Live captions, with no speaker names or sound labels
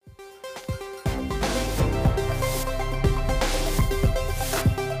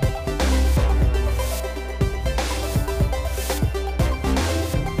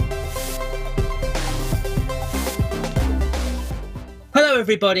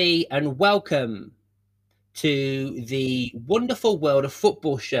everybody, and welcome to the wonderful world of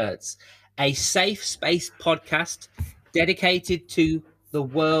football shirts, a safe space podcast dedicated to the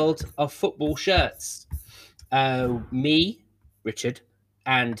world of football shirts. Me, Richard,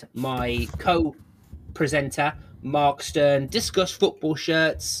 and my co-presenter, Mark Stern, discuss football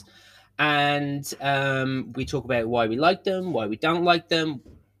shirts, and we talk about why we like them, why we don't like them,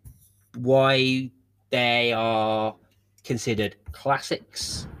 why they are considered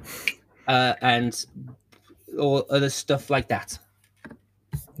classics, and all other stuff like that.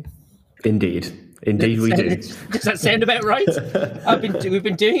 Indeed we do. Does that sound about right? We've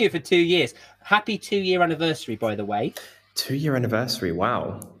been doing it for 2 years. Happy 2-year anniversary, by the way. 2-year anniversary.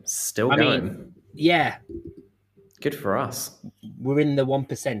 Wow. Still going. Yeah. Good for us. We're in the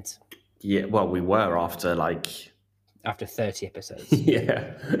 1%. Yeah, well, we were after 30 episodes.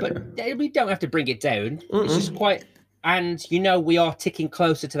 Yeah. But we don't have to bring it down. It's just quite... And, we are ticking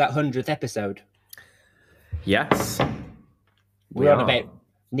closer to that 100th episode. Yes. We're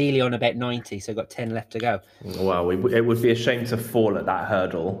nearly on about 90, so we've got 10 left to go. Well, it would be a shame to fall at that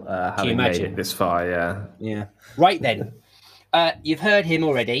hurdle, having made it this far, yeah. Yeah. Right then. You've heard him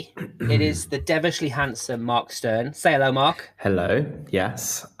already. It is the devilishly handsome Mark Stern. Say hello, Mark. Hello.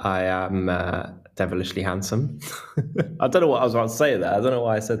 Yes, I am devilishly handsome. I don't know what I was about to say there. I don't know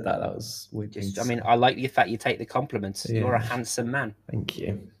why I said that. That was weird. I like the fact you take the compliments. Yeah. You're a handsome man. Thank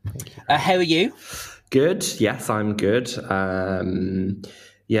you. How are you? Good. Yes, I'm good.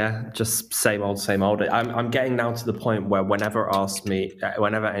 Yeah, just same old. I'm getting now to the point where whenever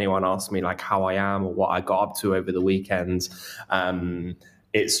anyone asks me how I am or what I got up to over the weekend,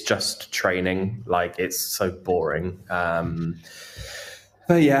 it's just training. It's so boring.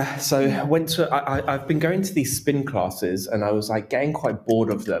 But yeah, so I've been going to these spin classes, and I was getting quite bored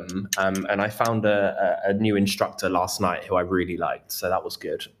of them. And I found a new instructor last night who I really liked, so that was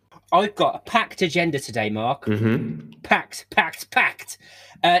good. I've got a packed agenda today, Mark. Mm-hmm. Packed.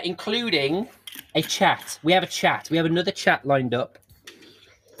 Including a chat. We have a chat. We have another chat lined up.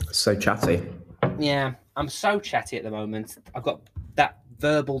 So chatty. Yeah, I'm so chatty at the moment. I've got that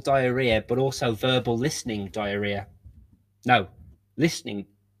verbal diarrhea, but also verbal listening diarrhea. No, listening.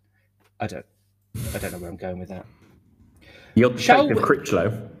 I don't know where I'm going with that. You're Detective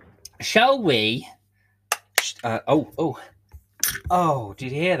Critchlow. Shall we? Oh,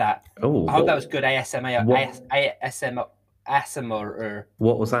 did you hear that? Oh, I hope that was good ASMR.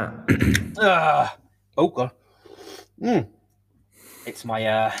 What was that? Oh god. It's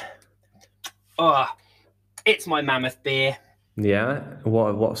my it's my mammoth beer. Yeah.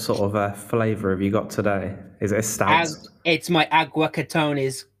 What sort of flavour have you got today? Is it a stout? It's my Agua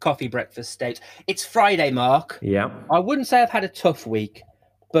Catones coffee breakfast stout. It's Friday, Mark. Yeah. I wouldn't say I've had a tough week,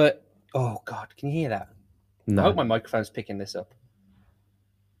 but oh god, can you hear that? No. I hope my microphone's picking this up.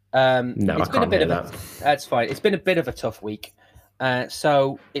 No, it's I been can't hear that. That's fine. It's been a bit of a tough week.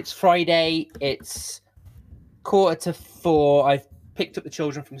 So it's Friday. It's 3:45. I've picked up the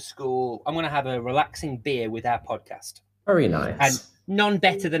children from school. I'm going to have a relaxing beer with our podcast. Very nice. And none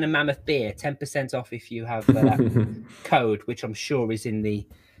better than a mammoth beer. 10% off if you have that code, which I'm sure is in the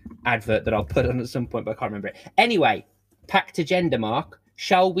advert that I'll put on at some point, but I can't remember it. Anyway, packed agenda, Mark.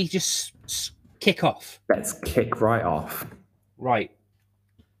 Shall we just kick off? Let's kick right off. Right.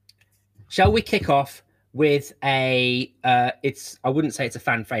 Shall we kick off with I wouldn't say it's a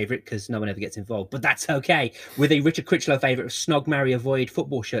fan favourite because no one ever gets involved, but that's okay. With a Richard Critchlow favourite of Snog, Marry, Avoid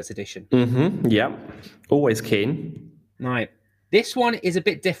Football Shirts edition. Mm-hmm. Yeah. Always keen. Right. This one is a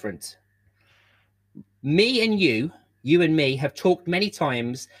bit different. Me and you and me have talked many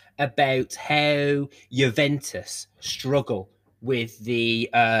times about how Juventus struggle with the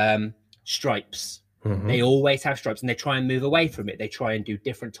stripes. Mm-hmm. They always have stripes and they try and move away from it. They try and do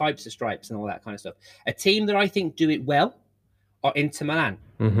different types of stripes and all that kind of stuff. A team that I think do it well are Inter Milan.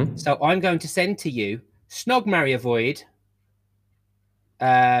 Mm-hmm. So I'm going to send to you Snog, Marry, Avoid.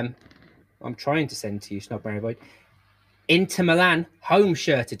 I'm trying to send to you Snog, Marry, Avoid. Inter Milan home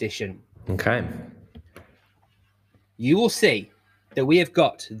shirt edition. Okay. You will see that we have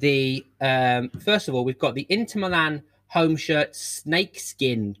got the, first of all, we've got the Inter Milan home shirt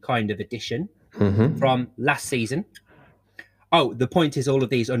snakeskin kind of edition. Mm-hmm. From last season. Oh, the point is all of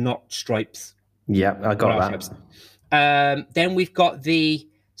these are not stripes. Yeah, I got that. Then we've got the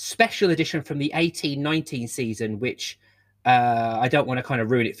special edition from the 18-19 season, which I don't want to kind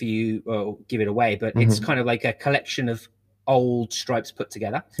of ruin it for you or give it away, but it's kind of like a collection of old stripes put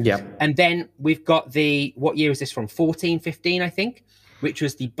together. Yeah. And then we've got what year is this from? 14-15, I think, which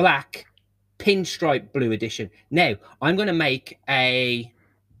was the black pinstripe blue edition. Now, I'm going to make a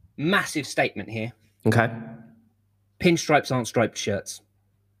massive statement here. Okay. Pinstripes aren't striped shirts.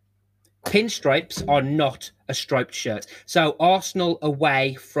 Pinstripes are not a striped shirt. So Arsenal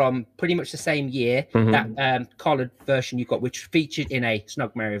away from pretty much the same year, that collared version you got, which featured in a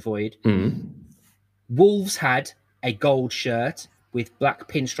Snog Merry Void. Wolves had a gold shirt with black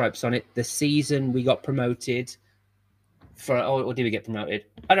pinstripes on it. The season we got promoted or did we get promoted?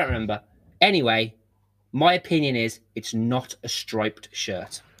 I don't remember. Anyway, my opinion is it's not a striped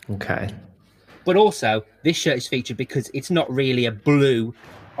shirt. Okay. But also, this shirt is featured because it's not really a blue.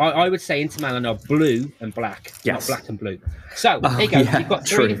 I would say Inter Milan are blue and black, not black and blue. So there you go. Yeah, You've got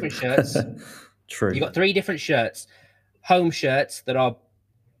three different shirts. True. You've got three different shirts. Home shirts that are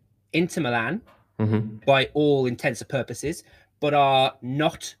Inter Milan by all intents and purposes, but are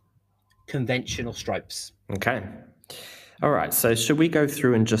not conventional stripes. Okay. All right. So should we go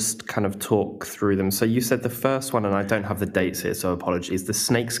through and just kind of talk through them? So you said the first one, and I don't have the dates here, so apologies. The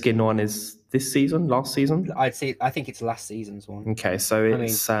snakeskin one is this season, last season? I think it's last season's one. Okay. So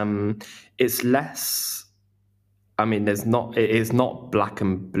it's less. I mean, it is not black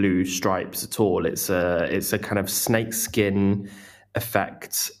and blue stripes at all. It's a kind of snakeskin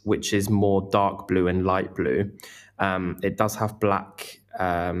effect, which is more dark blue and light blue. It does have black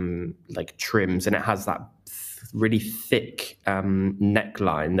like trims, and it has that really thick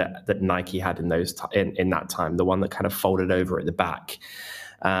neckline that Nike had in that time, the one that kind of folded over at the back.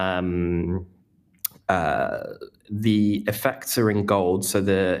 The effects are in gold, so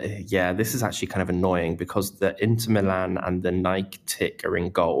this is actually kind of annoying because the Inter Milan and the Nike tick are in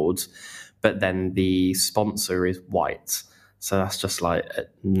gold, but then the sponsor is white. So that's just like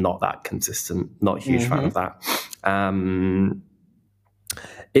not that consistent. Not a huge fan of that.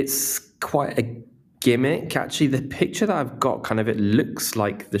 It's quite a gimmick. Actually, the picture that I've got, kind of, it looks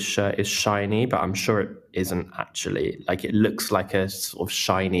like the shirt is shiny, but I'm sure it isn't actually. Like, it looks like a sort of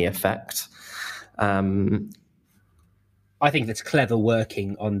shiny effect. I think that's clever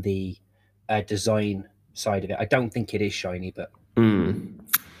working on the design side of it. I don't think it is shiny, but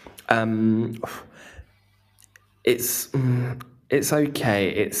it's okay.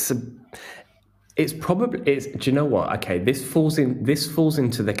 It's probably. Do you know what? Okay, this falls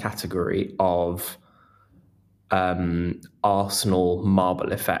into the category of Arsenal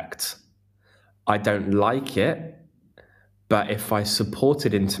marble effect. I don't like it, but if I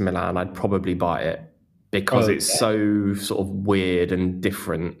supported Inter Milan, I'd probably buy it because it's so sort of weird and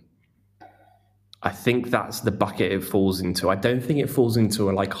different. I think that's the bucket it falls into. I don't think it falls into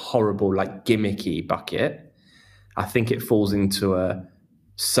a like horrible, like gimmicky bucket. I think it falls into a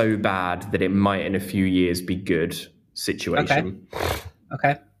so bad that it might in a few years be good situation.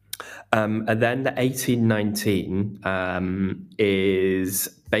 Okay. And then the 1819 is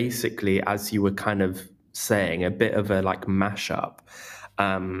basically, as you were kind of saying, a bit of a like mashup.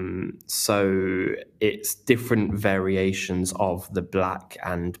 So it's different variations of the black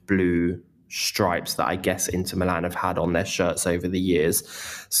and blue stripes that I guess Inter Milan have had on their shirts over the years.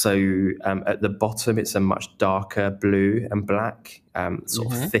 So at the bottom, it's a much darker blue and black,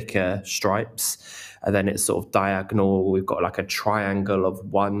 sort of thicker stripes. And then it's sort of diagonal. We've got like a triangle of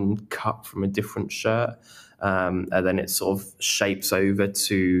one cut from a different shirt. And then it sort of shapes over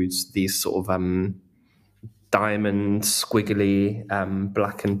to these sort of diamond, squiggly,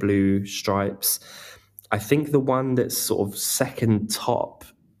 black and blue stripes. I think the one that's sort of second top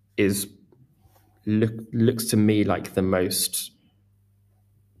looks to me like the most,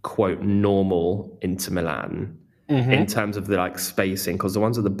 quote, normal Inter Milan in terms of the like spacing, because the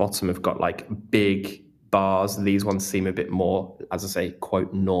ones at the bottom have got like big bars. These ones seem a bit more, as I say,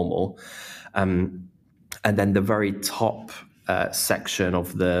 quote, normal. And then the very top section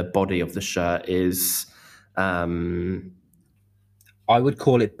of the body of the shirt is... I would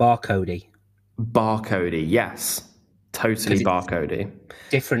call it barcodey. Barcodey, yes. Totally barcodey.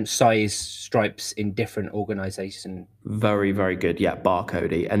 Different size stripes in different organisation. Very, very good. Yeah,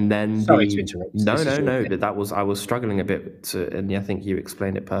 barcodey. And then Sorry to interrupt. No. But I was struggling a bit and I think you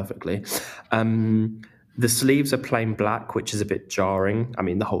explained it perfectly. The sleeves are plain black, which is a bit jarring. I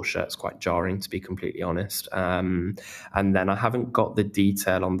mean, the whole shirt's quite jarring, to be completely honest. And then I haven't got the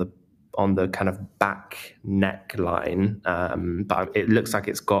detail on the kind of back neckline, but it looks like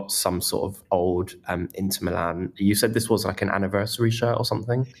it's got some sort of old Inter Milan. You said this was like an anniversary shirt or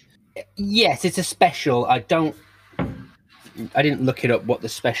something? Yes, it's a special. I didn't look it up what the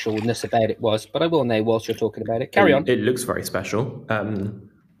specialness about it was, but I will now whilst you're talking about it. Carry on. It looks very special.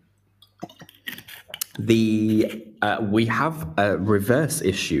 We have a reverse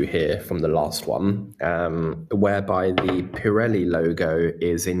issue here from the last one, whereby the Pirelli logo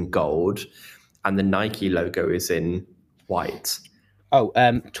is in gold and the Nike logo is in white.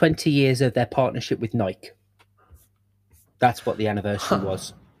 20 years of their partnership with Nike. That's what the anniversary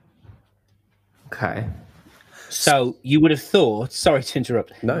was. Okay. So you would have thought, sorry to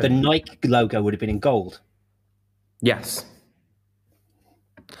interrupt, No. the Nike logo would have been in gold. Yes.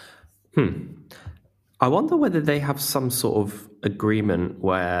 I wonder whether they have some sort of agreement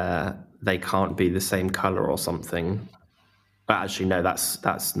where they can't be the same color or something. But actually, no,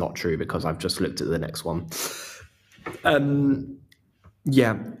 that's not true because I've just looked at the next one.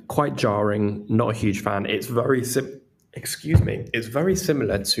 Yeah, quite jarring. Not a huge fan. It's very excuse me. It's very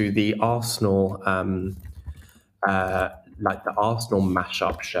similar to the Arsenal, like the Arsenal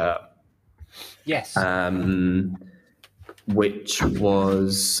mashup shirt, Yes. which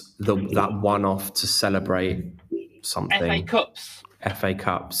was that one-off to celebrate something. FA Cups. FA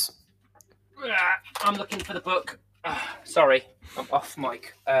Cups. I'm looking for the book. Sorry, I'm off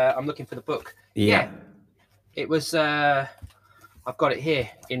mic. I'm looking for the book. Yeah. It was. I've got it here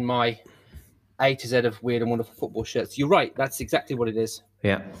in my A to Z of Weird and Wonderful Football shirts. You're right. That's exactly what it is.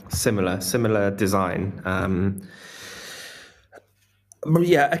 Yeah, similar design.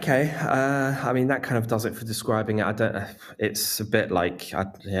 Yeah, okay. I mean, that kind of does it for describing it. I don't. It's a bit like,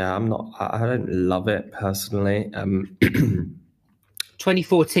 I'm not. I don't love it personally.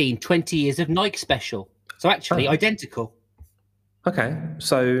 2014, 20 years of Nike special. So actually, identical. Okay,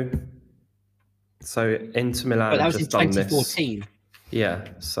 so Inter Milan But that was have in just done 2014. this. Yeah,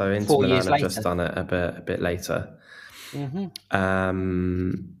 so Inter 4 Milan years have later. just done it a bit later.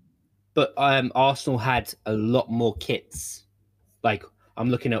 But Arsenal had a lot more kits. Like I'm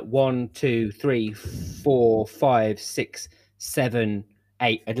looking at 1, 2, 3, 4, 5, 6, 7,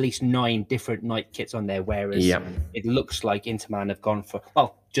 8, at least 9 different Nike kits on there. Whereas it looks like Inter Milan have gone for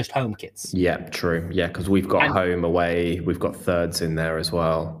just home kits. Yeah, true. Yeah, because we've got home, away, we've got thirds in there as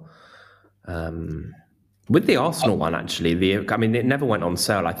well. With the Arsenal one, actually, I mean, it never went on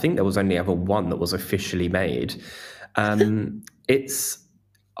sale. I think there was only ever one that was officially made. It's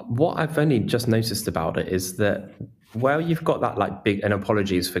what I've only just noticed about it is that you've got that like big, and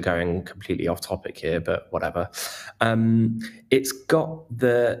apologies for going completely off topic here, but whatever. It's got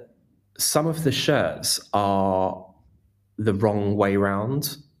some of the shirts are the wrong way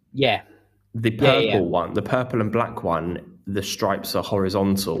round. Yeah. The purple one, the purple and black one, the stripes are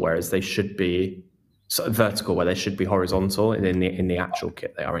horizontal, whereas they should be sort of vertical, where they should be horizontal. And in the actual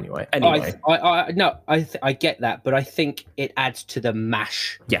kit, they are anyway. Anyway, I get that, but I think it adds to the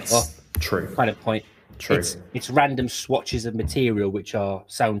mash. Yes, true. Kind of point. True. It's random swatches of material which are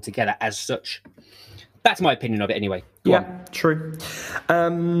sewn together as such. That's my opinion of it anyway. Go on. True.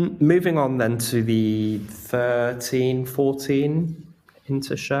 Moving on then to the 13-14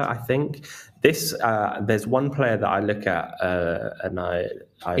 Inter shirt, I think. This there's one player that I look at and I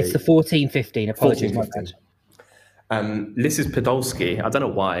it's the 14-15. Apologies, 14-15. This is Podolski. I don't know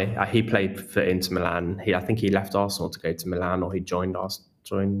why. He played for Inter Milan. I think he left Arsenal to go to Milan, or he joined us.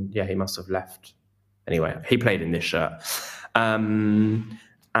 Yeah, he must have left. Anyway, he played in this shirt. And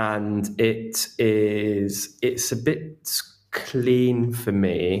it's a bit clean for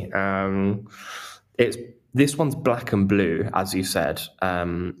me. This one's black and blue, as you said,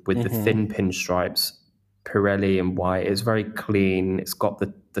 with the thin pinstripes, Pirelli and white. It's very clean. It's got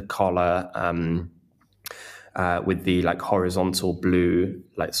the collar with the like horizontal blue,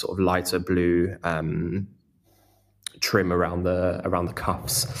 like sort of lighter blue trim around the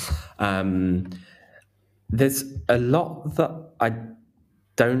cuffs. There's a lot that I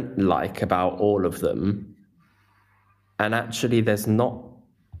don't like about all of them, and actually there's not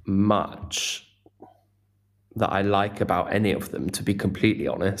much that I like about any of them, to be completely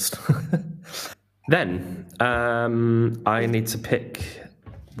honest. Then I need to pick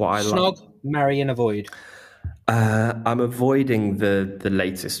what I like. Snog, marry, and avoid. I'm avoiding the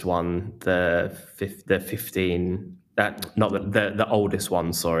latest one, the 15. Not the oldest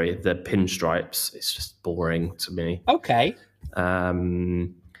one. Sorry, the pinstripes. It's just boring to me. Okay.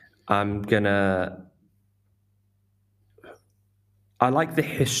 I'm gonna. I like the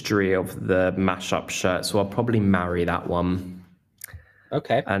history of the mashup shirt, so I'll probably marry that one.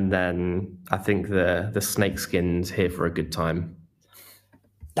 Okay. And then I think the snakeskin's here for a good time.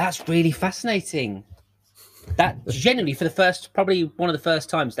 That's really fascinating. That genuinely, for probably one of the first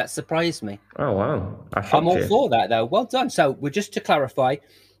times, that surprised me. Oh wow! I'm all for that though. Well done. So we're just to clarify,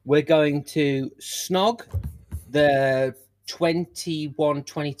 we're going to snog the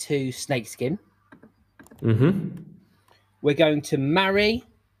 21-22 snakeskin. We're going to marry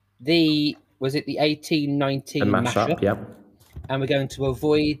the 18-19 mashup? Yep. And we're going to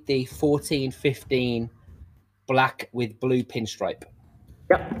avoid the 14-15 black with blue pinstripe.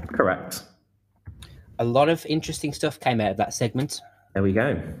 Yep, correct. A lot of interesting stuff came out of that segment. There we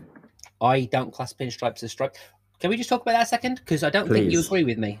go. I don't class pinstripes as stripes. Can we just talk about that a second? Because I don't think you agree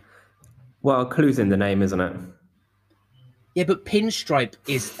with me. Well, clue's in the name, isn't it? Yeah, but pinstripe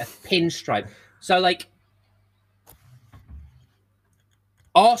is a pinstripe. So, like,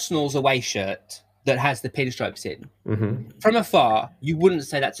 Arsenal's away shirt that has the pinstripes in, from afar, you wouldn't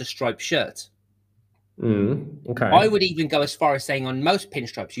say that's a striped shirt. Okay. I would even go as far as saying on most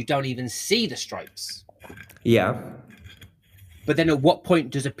pinstripes, you don't even see the stripes. Yeah. But then at what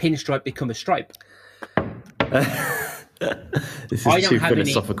point does a pinstripe become a stripe? This is too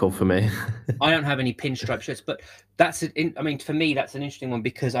philosophical for me. I don't have any pinstripe shirts, but I mean, for me, that's an interesting one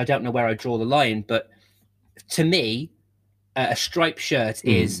because I don't know where I draw the line. But to me, a striped shirt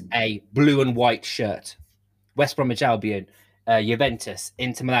is a blue and white shirt. West Bromwich Albion, Juventus,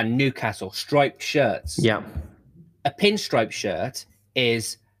 Inter Milan, Newcastle, striped shirts. Yeah. A pinstripe shirt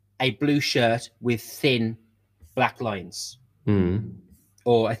is a blue shirt with thin black lines.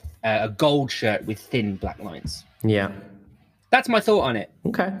 Or a gold shirt with thin black lines. Yeah. That's my thought on it.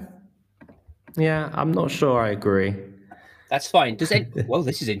 Okay. Yeah, I'm not sure I agree. That's fine. Well,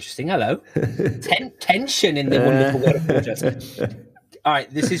 this is interesting. Hello. Tension in the wonderful world of podcast. All right,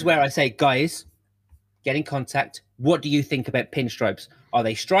 this is where I say, guys, get in contact. What do you think about pinstripes? Are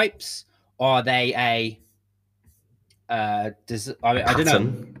they stripes? Are they I don't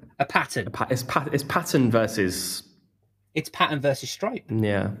know. A pattern. It's pattern versus... It's pattern versus stripe.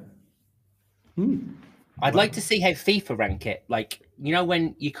 Yeah. I'd like to see how FIFA rank it. Like, you know,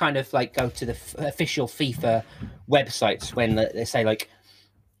 when you kind of like go to the official FIFA websites when they say like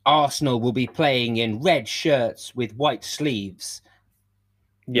Arsenal will be playing in red shirts with white sleeves.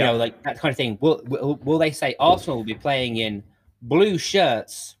 You know, like that kind of thing. Will they say Arsenal will be playing in blue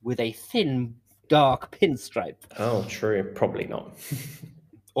shirts with a thin, dark pinstripe? Oh, true. Probably not.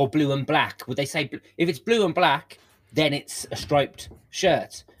 Or blue and black? Would they say if it's blue and black, then it's a striped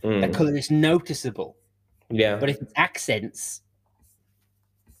shirt? The color is noticeable. Yeah. But if it's accents,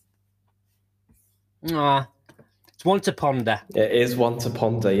 it's one to ponder. It is one to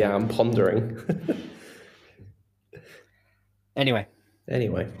ponder. Yeah, I'm pondering. Anyway.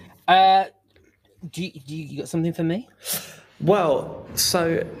 Do you got something for me? Well,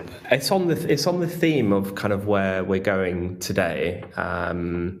 so it's on the theme of kind of where we're going today,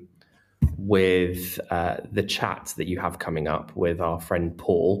 with the chat that you have coming up with our friend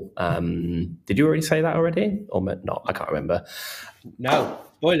Paul. Did you already say that already, or not? I can't remember. No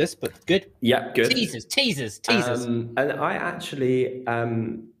spoilers, but good. Yeah, good. Teasers. And I actually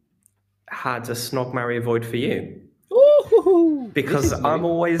had a snog, marry, avoid for you. Ooh, because I'm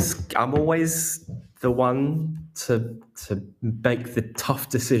always the one to make the tough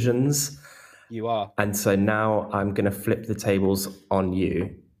decisions. You are. And so now I'm going to flip the tables on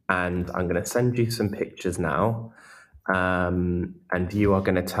you, and I'm going to send you some pictures now, and you are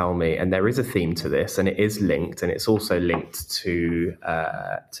going to tell me. And there is a theme to this, and it is linked, and it's also linked to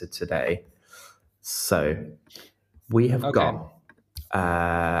today. So we have got.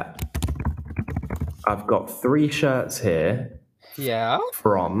 I've got 3 shirts here. Yeah.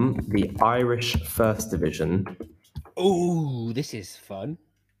 From the Irish First Division. Ooh, this is fun.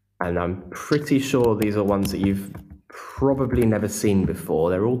 And I'm pretty sure these are ones that you've probably never seen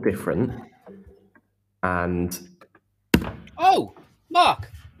before. They're all different. And... Oh, Mark.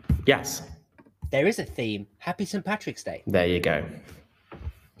 Yes. There is a theme. Happy St. Patrick's Day. There you go.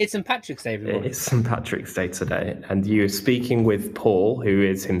 It's St. Patrick's Day, everyone. It's St. Patrick's Day today. And you're speaking with Paul, who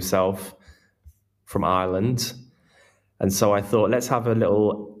is himself from Ireland. And so I thought, let's have a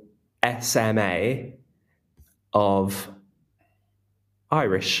little SMA of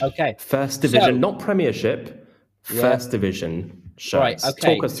Irish First Division, not Premiership, First Division shirts. Right,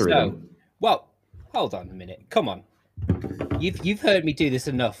 okay. Talk us through them. Well, hold on a minute. Come on. You've heard me do this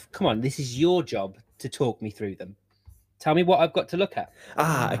enough. Come on, this is your job to talk me through them. Tell me what I've got to look at.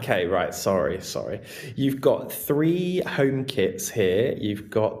 Okay, right. Sorry. You've got 3 home kits here. You've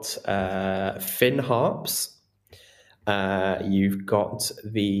got Finn Harps. You've got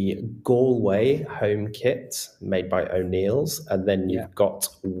the Galway home kit made by O'Neill's. And then you've got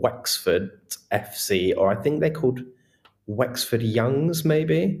Wexford FC, or I think they're called Wexford Youngs,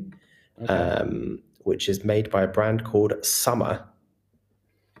 maybe, which is made by a brand called Summer.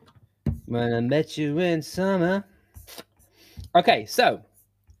 When I met you in summer. Okay, so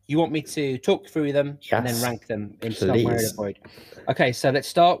you want me to talk through them and then rank them in Snog, Marry, Avoid? Okay, so let's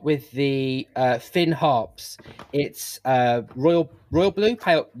start with the Finn Harps. It's royal blue,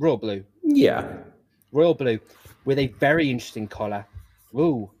 royal blue. Yeah, royal blue with a very interesting collar.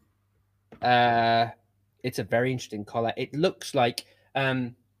 Ooh, it's a very interesting collar. It looks like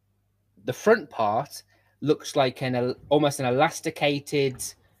the front part looks like almost an elasticated,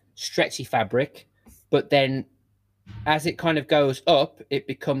 stretchy fabric, but then as it kind of goes up, it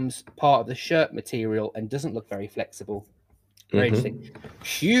becomes part of the shirt material and doesn't look very flexible. Very interesting.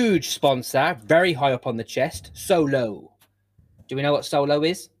 Huge sponsor, very high up on the chest. Solo. Do we know what Solo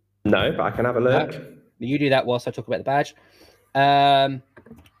is? No, but I can have a look. You do that whilst I talk about the badge.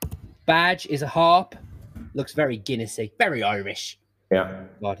 Badge is a harp. Looks very Guinnessy, very Irish. Yeah.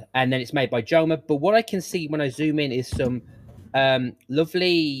 God. And then it's made by Joma. But what I can see when I zoom in is some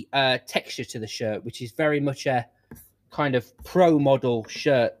lovely texture to the shirt, which is very much a kind of pro model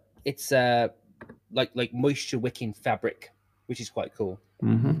shirt. It's like moisture wicking fabric, which is quite cool.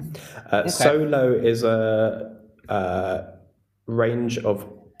 Okay. Solo is a range of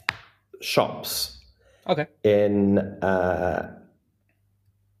shops. Okay. In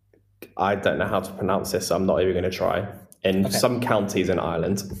I don't know how to pronounce this, so I'm not even going to try. In some counties in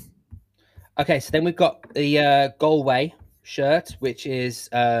Ireland. Okay, so then we've got the Galway shirt, which is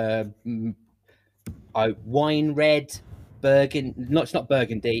a wine red, burgundy. No, it's not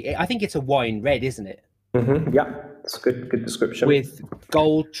burgundy. I think it's a wine red, isn't it? Yeah, it's a good description. With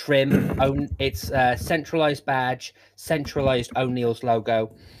gold trim. It's a centralized badge, centralized O'Neill's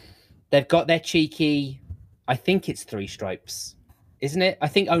logo. They've got their cheeky, I think it's 3 stripes, isn't it? I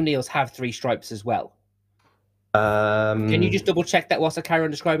think O'Neill's have 3 stripes as well. Can you just double check that whilst I carry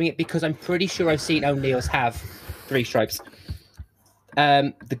on describing it? Because I'm pretty sure I've seen O'Neill's have 3 stripes.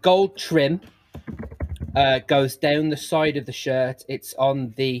 The gold trim goes down the side of the shirt. It's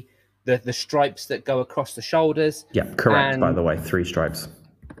on the stripes that go across the shoulders. Yeah, correct, by the way, 3 stripes.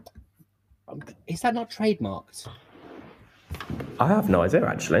 Is that not trademarked? I have no idea,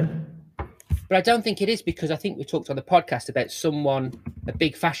 actually. But I don't think it is, because I think we talked on the podcast about a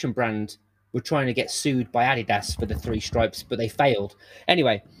big fashion brand, were trying to get sued by Adidas for the 3 stripes, but they failed.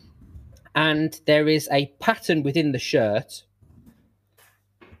 Anyway, and there is a pattern within the shirt.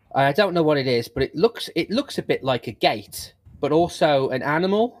 I don't know what it is, but it looks a bit like a gate, but also an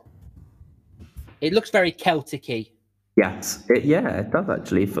animal. It looks very Celtic-y. Yes, it does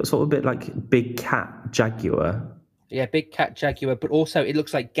actually. Sort of a bit like big cat jaguar. Yeah, big cat jaguar, but also it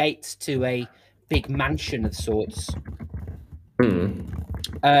looks like gates to a big mansion of sorts.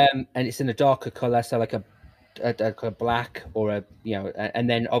 And it's in a darker color, so like a black or and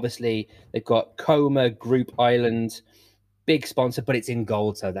then obviously they've got Coma Group Island, big sponsor, but it's in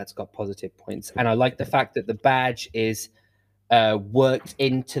gold, so that's got positive points. And I like the fact that the badge is worked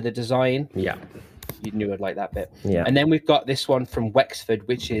into the design. Yeah, you knew I'd like that bit. Yeah, and then we've got this one from Wexford,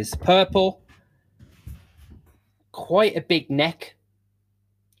 which is purple. Quite a big neck,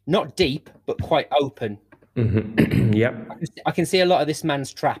 not deep, but quite open. Yep. I can see a lot of this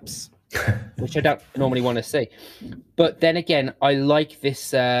man's traps, which I don't normally want to see. But then again, I like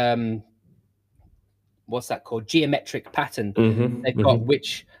this, what's that called? Geometric pattern they've got,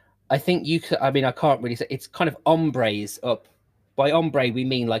 which I think I can't really say. It's kind of ombres up. By ombre, we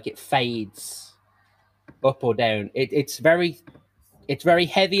mean like it fades up or down. It's very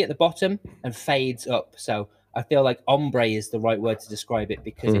heavy at the bottom and fades up. So I feel like ombre is the right word to describe it,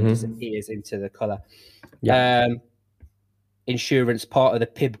 because it disappears into the color. Yeah. Insurance, part of the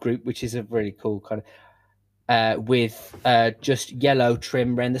PIB group, which is a really cool kind of with just yellow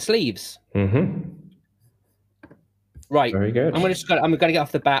trim around the sleeves. Right. Very good. I'm going to get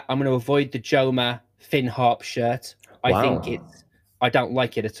off the bat. I'm going to avoid the Joma Finn Harp shirt. I don't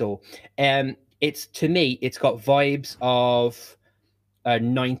like it at all. To me, it's got vibes of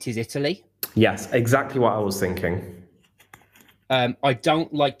 90s Italy. Yes, exactly what I was thinking. I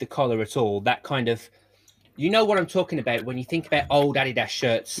don't like the collar at all. That kind of, you know what I'm talking about when you think about old Adidas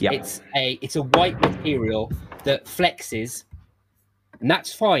shirts. Yep. It's a white material that flexes, and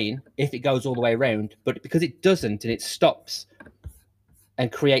that's fine if it goes all the way around. But because it doesn't, and it stops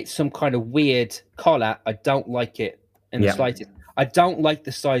and creates some kind of weird collar, I don't like it in the slightest. I don't like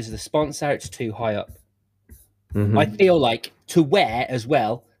the size of the sponsor. It's too high up. I feel like to wear as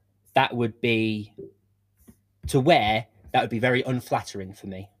well, that would be very unflattering for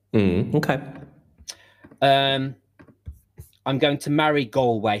me. Okay. I'm going to marry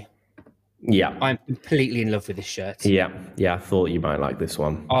Galway. Yeah. I'm completely in love with this shirt. Yeah. I thought you might like this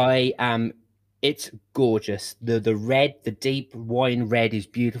one. I am. It's gorgeous. The red, the deep wine red is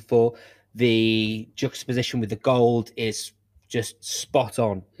beautiful. The juxtaposition with the gold is just spot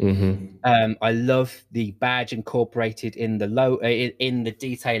on. I love the badge incorporated in the in the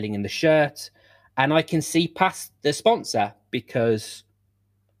detailing in the shirt, and I can see past the sponsor because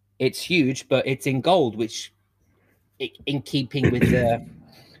it's huge, but it's in gold, which in keeping with the.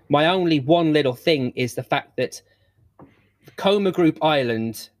 My only one little thing is the fact that the Coma Group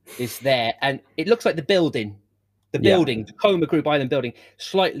Island is there, and it looks like the building The Yeah. building, the Coma Group Island building,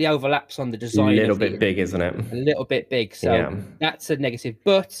 slightly overlaps on the A design. little bit big, isn't it? A little bit big. So Yeah. that's a negative,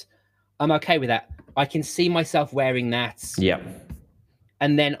 but I'm okay with that. I can see myself wearing that. Yeah.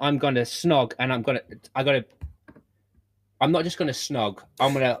 And then I'm gonna snog, and I'm not just gonna snog.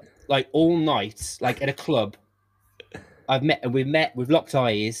 I'm gonna like all night, like at a club. We've locked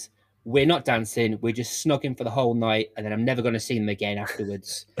eyes. We're not dancing. We're just snogging for the whole night, and then I'm never gonna see them again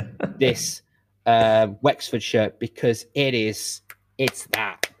afterwards. This Wexford shirt, because it's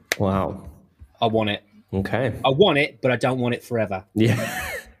that. Wow. I want it. Okay. I want it, but I don't want it forever. Yeah.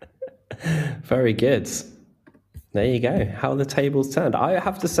 Very good. There you go. How the tables turned. I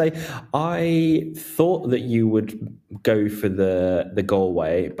have to say, I thought that you would go for the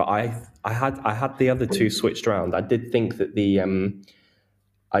Galway, but I had the other two switched around. I did think that the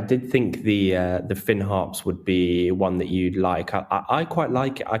Finn Harps would be one that you'd like. I quite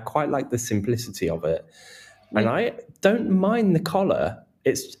like it. I quite like the simplicity of it, and I don't mind the collar.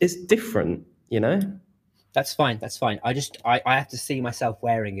 It's different, you know. That's fine. That's fine. I have to see myself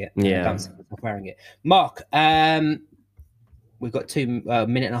wearing it. Yeah. I don't see myself wearing it. Mark, we've got 2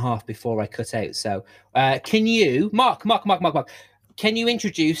 minute and a half before I cut out. So, can you, Mark, can you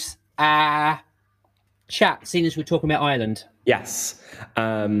introduce our chat, seeing as we're talking about Ireland? Yes.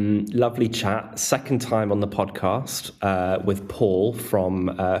 Lovely chat. Second time on the podcast with Paul from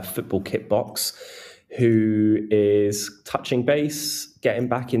Football Kitbox, who is touching base, getting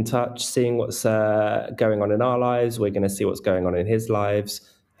back in touch, seeing what's going on in our lives. We're going to see what's going on in his life.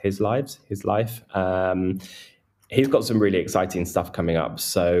 He's got some really exciting stuff coming up.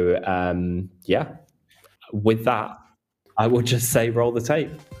 So, yeah, with that, I will just say roll the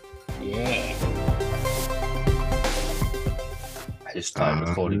tape. Yeah. I just started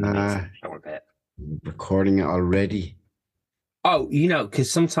recording a bit. Recording it already. Oh,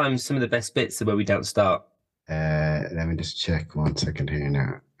 because sometimes some of the best bits are where we don't start. Let me just check 1 second here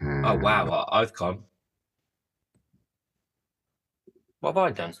now. Oh, wow. Well, I've gone. What have I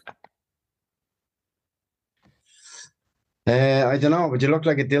done? I don't know. Would you look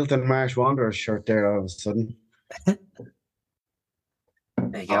like a Dilton Marsh Wanderers shirt there all of a sudden? There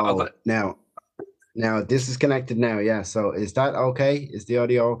you go. Now this is connected now. Yeah. So is that okay? Is the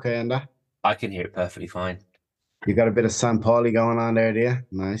audio okay on that? I can hear it perfectly fine. You got a bit of Sam Pauli going on there, do you?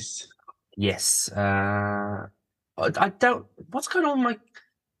 Nice. Yes. I don't. What's going on?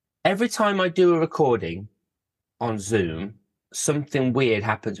 Every time I do a recording on Zoom, something weird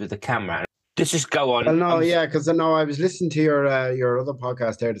happens with the camera. Just go on. Well, no, yeah, because I know I was listening to your other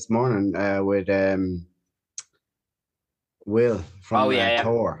podcast there this morning with Will from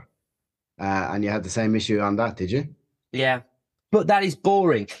Tor, and you had the same issue on that, did you? Yeah. But that is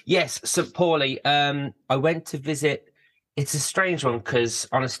boring. Yes, St. Pauli. I went to visit. It's a strange one because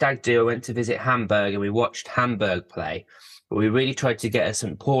on a stag do, I went to visit Hamburg and we watched Hamburg play. But we really tried to get a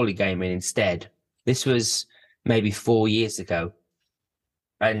St. Pauli game in instead. This was maybe 4 years ago.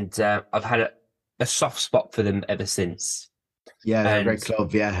 And I've had a soft spot for them ever since. Yeah, they're a great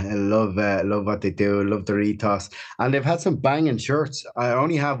club. Yeah, I love what they do. I love their ethos. And they've had some banging shirts. I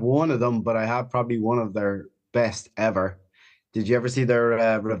only have one of them, but I have probably one of their best ever. Did you ever see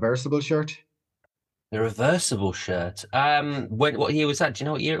their reversible shirt? The reversible shirt. What year was that? Do you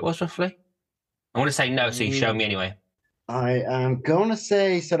know what year it was roughly? I want to say no, so you show me anyway. I am gonna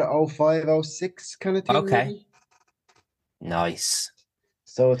say sort of 05, 06 kind of thing. Okay. Maybe. Nice.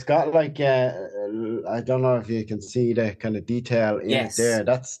 So it's got like I don't know if you can see the kind of detail in it there.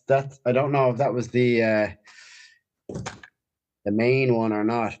 That's I don't know if that was the main one or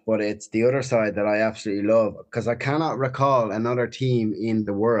not, but it's the other side that I absolutely love because I cannot recall another team in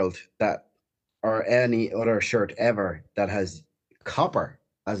the world that, or any other shirt ever, that has copper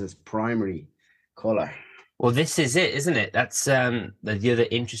as its primary color. Well, this is it, isn't it? That's the other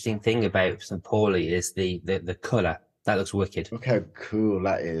interesting thing about St. Pauli is the color. That looks wicked. Look how cool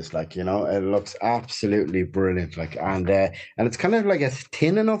that is! Like, it looks absolutely brilliant. Like, and it's kind of like a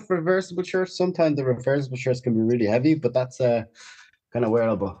thin enough reversible shirt. Sometimes the reversible shirts can be really heavy, but that's kind of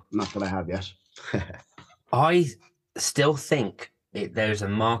wearable. Not that I have yet. I still think there's a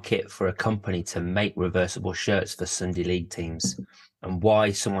market for a company to make reversible shirts for Sunday League teams, and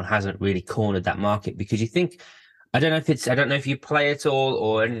why someone hasn't really cornered that market. Because you think, I don't know if you play at all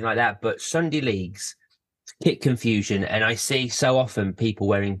or anything like that, but Sunday Leagues, kit confusion, and I see so often people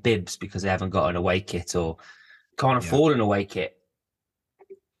wearing bibs because they haven't got an away kit or can't afford an away kit.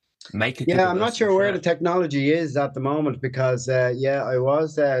 Make a good Yeah, I'm not reversible sure where the shirt. technology is at the moment because, I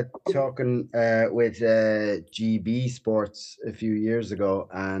was talking with GB Sports a few years ago,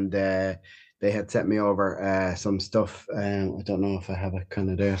 and they had sent me over some stuff. I don't know if I have it kind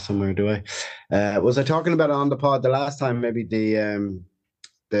of there somewhere, do I? Was I talking about it on the pod the last time? Maybe the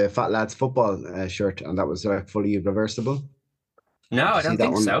Fat Lads football shirt, and that was fully reversible. No, Did I you see don't that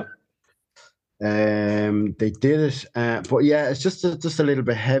think one? so. They did it, but yeah, it's just a little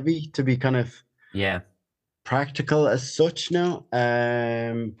bit heavy to be kind of Yeah. practical as such now.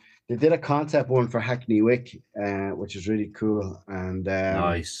 They did a concept one for Hackney Wick, which is really cool, and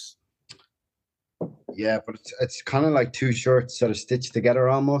Nice. yeah, but it's kind of like two shirts sort of stitched together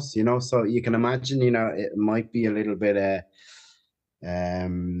almost, you know. So you can imagine, you know, it might be a little bit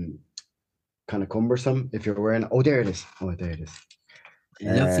um kind of cumbersome if you're wearing. Oh, there it is. Oh, there it is.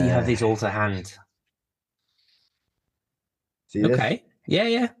 Love that you have these all to hand. See this? Okay. Yeah,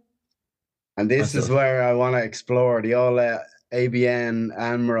 yeah. And this is where I want to explore the all ABN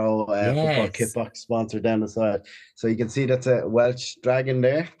AMRO football Yes. kit box sponsor down the side. So you can see that's a Welsh dragon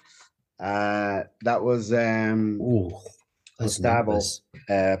there. That was Ooh, those Gustavo numbers.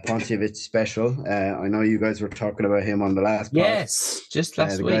 Pontevich special. I know you guys were talking about him on the last pod. Yes, just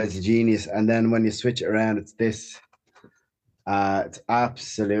last The week. guy's a genius. And then when you switch it around, it's this. It's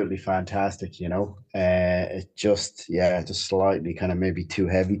absolutely fantastic, you know. It just slightly kind of maybe too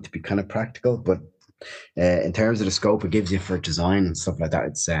heavy to be kind of practical, but in terms of the scope it gives you for design and stuff like that,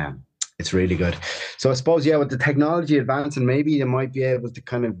 it's really good. So I suppose, yeah, with the technology advancing, maybe you might be able to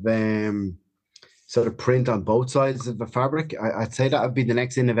kind of sort of print on both sides of the fabric. I'd say that would be the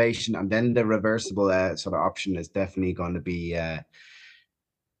next innovation, and then the reversible sort of option is definitely going to be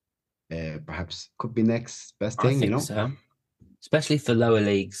perhaps could be next best I thing, you think know. so. Especially for lower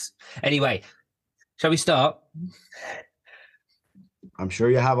leagues. Anyway, shall we start? I'm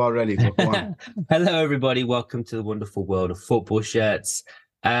sure you have already, but go on. Hello, everybody. Welcome to the wonderful world of football shirts.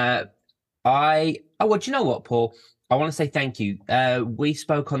 Do you know what, Paul? I want to say thank you. We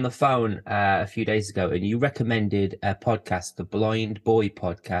spoke on the phone a few days ago, and you recommended a podcast, the Blind Boy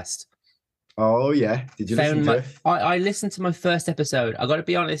podcast. Oh yeah, did you listen to it? I listened to my first episode. I got to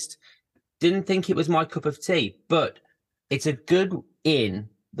be honest, didn't think it was my cup of tea, but it's a good in.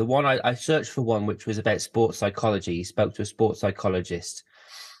 The one I searched for one which was about sports psychology. He spoke to a sports psychologist,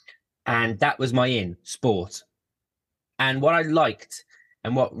 and that was my sport. And what I liked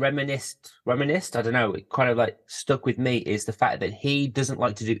and what reminisced, I don't know, it kind of like stuck with me is the fact that he doesn't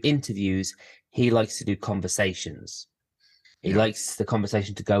like to do interviews. He likes to do conversations. He likes the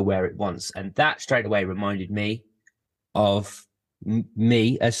conversation to go where it wants. And that straight away reminded me of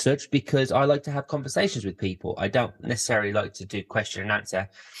me as such, because I like to have conversations with people. I don't necessarily like to do question and answer,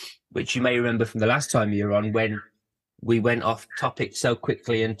 which you may remember from the last time you were on when we went off topic so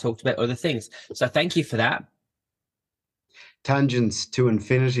quickly and talked about other things. So thank you for that. Tangents to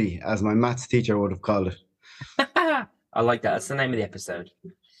infinity, as my maths teacher would have called it. I like that. That's the name of the episode.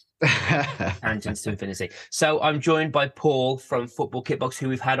 Tangents to infinity. So I'm joined by Paul from Football Kitbox, who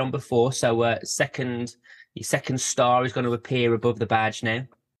we've had on before. So your second star is going to appear above the badge now.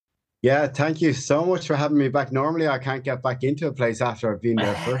 Yeah, thank you so much for having me back. Normally, I can't get back into a place after I've been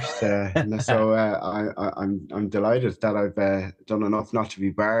there first, so I'm delighted that I've done enough not to be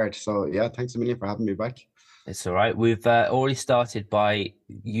barred. So yeah, thanks a million for having me back. It's all right. We've already started by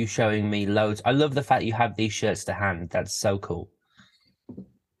you showing me loads. I love the fact you have these shirts to hand. That's so cool.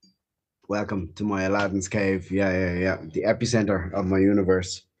 Welcome to my Aladdin's cave. Yeah. The epicenter of my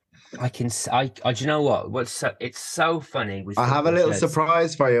universe. Do you know what? It's so funny. I have a little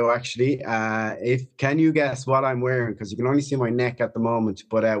surprise for you, actually. Can you guess what I'm wearing? Because you can only see my neck at the moment.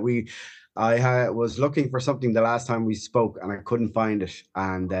 But I was looking for something the last time we spoke, and I couldn't find it.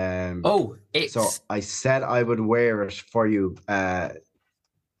 And so I said I would wear it for you.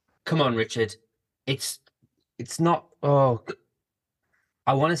 Come on, Richard. It's not. Oh,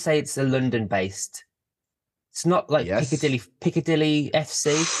 I want to say it's a London-based. It's not like Piccadilly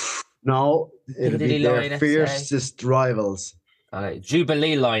FC. No, it'll be their fiercest rivals.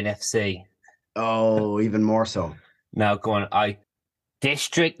 Jubilee Line FC. Oh, even more so. Now, go on.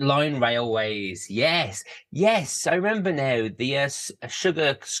 District Line Railways. Yes. I remember now. The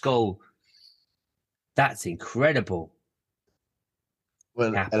Sugar Skull. That's incredible.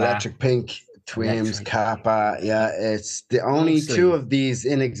 Well, Kappa. Electric Pink, Twins, Kappa. Yeah, it's the only two of these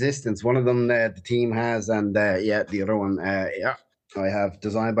in existence. One of them the team has, and the other one, I have,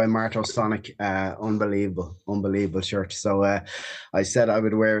 designed by Marto Sonic. Unbelievable shirt. So I said I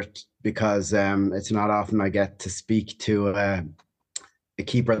would wear it because it's not often I get to speak to a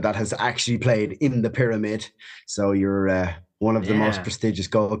keeper that has actually played in the pyramid. So you're one of the most Yeah. prestigious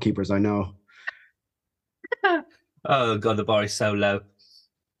goalkeepers I know. Oh god, the bar is so low.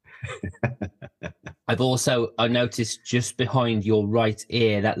 I noticed just behind your right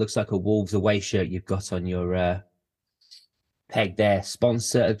ear that looks like a Wolves away shirt you've got on your peg there.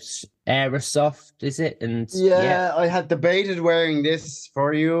 Sponsor Aerosoft, is it? And yeah, Yeah, I had debated wearing this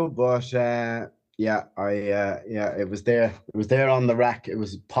for you, but yeah, it was there. It was there on the rack. It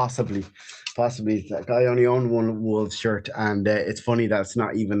was possibly like I only own one Wolves shirt, and it's funny that it's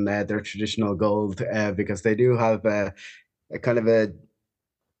not even their traditional gold because they do have a kind of a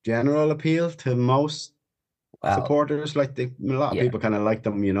general appeal to most well, supporters. Like a lot of yeah, people kind of like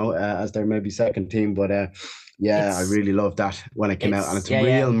them, as their maybe second team. But yeah, I it's really love that when it came out, and it's a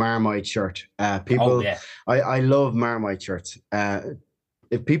yeah. real Marmite shirt. Oh People, yeah. I love Marmite shirts.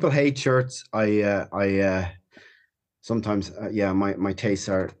 If people hate shirts, I sometimes yeah, my tastes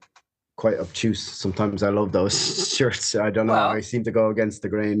are quite obtuse. Sometimes I love those shirts. I don't know. I Well, seem to go against the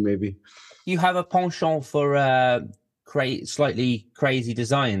grain, maybe. you have a penchant for slightly crazy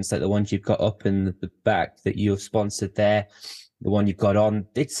designs, like the ones you've got up in the back that you've sponsored there. The one you've got on,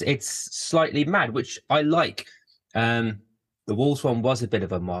 it's slightly mad, which I like. The Wolves one was a bit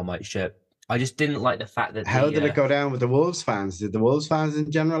of a Marmite shirt. I just didn't like the fact that How did it go down with the Wolves fans? Did the Wolves fans in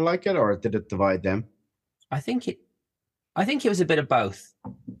general like it, or did it divide them? I think it I think it was a bit of both.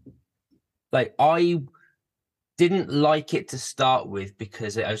 Like I didn't like it to start with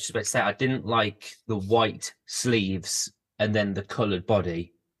because I was just about to say I didn't like the white sleeves and then the coloured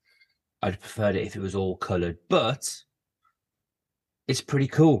body. I'd preferred it if it was all coloured, but it's pretty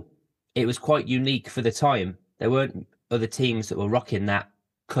cool. It was quite unique for the time. There weren't other teams that were rocking that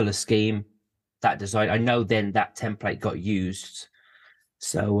colour scheme, that design. I know then that template got used.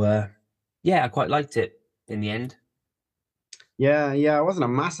 So yeah, I quite liked it in the end. Yeah, I wasn't a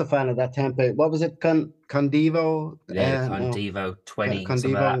massive fan of that template. What was it, Condivo? Yeah, the No, Condivo 20,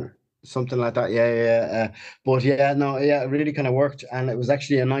 something like that. Condivo, something like that. Yeah. But yeah, no, yeah, it really kind of worked, and it was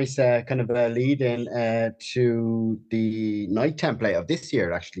actually a nice kind of a lead in to the night template of this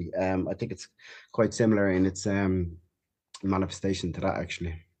year. Actually, I think it's quite similar in its manifestation to that.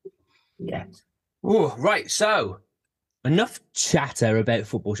 Actually, Yeah. Oh, right. So enough chatter about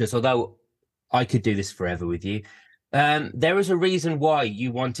football shirts, although I could do this forever with you. There was a reason why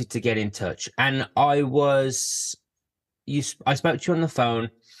you wanted to get in touch, and I spoke to you on the phone,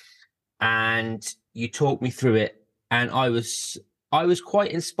 and you talked me through it, and I was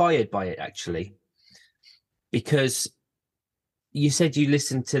quite inspired by it actually, because you said you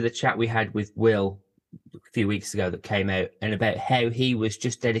listened to the chat we had with Will a few weeks ago that came out, and about how he was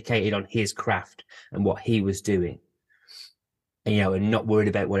just dedicated on his craft and what he was doing, and not worried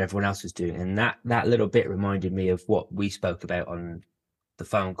about what everyone else was doing. And that little bit reminded me of what we spoke about on the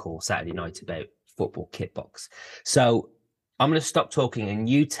phone call Saturday night about football kit box. So I'm going to stop talking and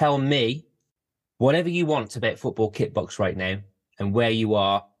you tell me whatever you want about football kit box right now and where you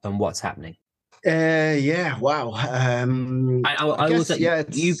are and what's happening. yeah, wow. I will guess say yeah,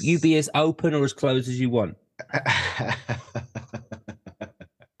 you it's be as open or as closed as you want.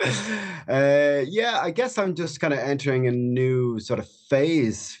 Yeah, I guess I'm just kind of entering a new sort of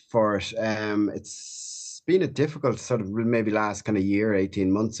phase for it. It's been a difficult sort of maybe last kind of year,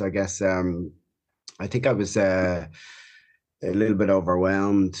 18 months, I guess. I think I was a little bit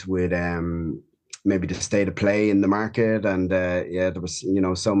overwhelmed with maybe the state of play in the market, and yeah, there was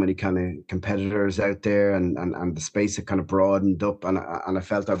so many kind of competitors out there, and the space had kind of broadened up, and I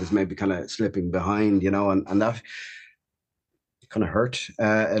felt I was maybe kind of slipping behind, and that kind of hurt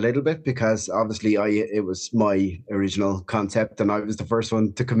a little bit because obviously it was my original concept and I was the first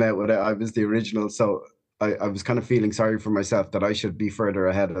one to come out with it. I was the original, so I was kind of feeling sorry for myself that I should be further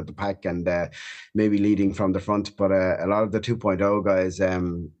ahead of the pack and maybe leading from the front. But a lot of the 2.0 guys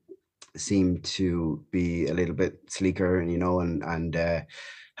seem to be a little bit sleeker, and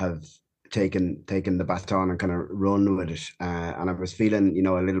have taken the baton and kind of run with it. And I was feeling,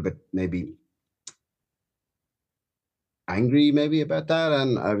 a little bit maybe angry maybe about that,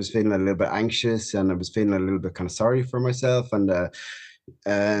 and I was feeling a little bit anxious, and I was feeling a little bit kind of sorry for myself, and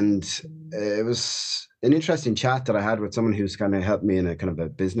it was an interesting chat that I had with someone who's kind of helped me in a kind of a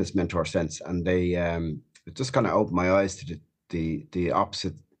business mentor sense, and they it just kind of opened my eyes to the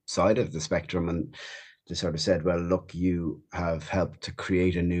opposite side of the spectrum, and they sort of said, well, look, you have helped to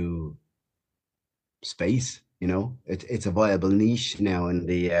create a new space. It's a viable niche now in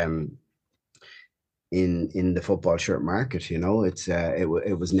the in the football shirt market.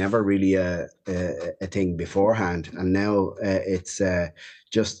 It was never really a thing beforehand, and now it's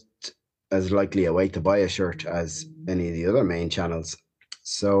just as likely a way to buy a shirt as any of the other main channels.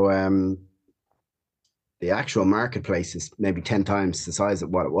 So the actual marketplace is maybe 10 times the size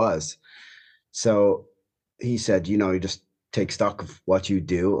of what it was. So he said, you know, you just take stock of what you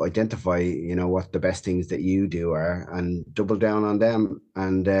do, identify, you know, what the best things that you do are, and double down on them,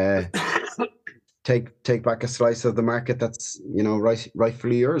 and take back a slice of the market that's, you know,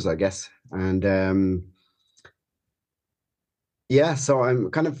 rightfully yours, I guess. And yeah, so I'm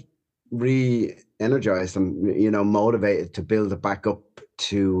kind of re-energized and, you know, motivated to build it back up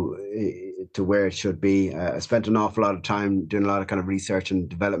to where it should be. I spent an awful lot of time doing a lot of kind of research and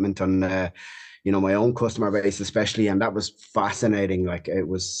development on you know, my own customer base especially, and that was fascinating. Like, it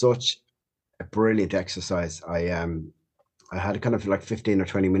was such a brilliant exercise. I had kind of like 15 or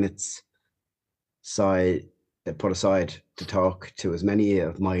 20 minutes side put aside to talk to as many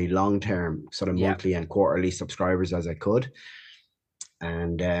of my long-term sort of monthly and quarterly subscribers as I could.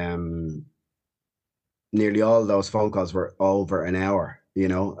 And nearly all those phone calls were over an hour. You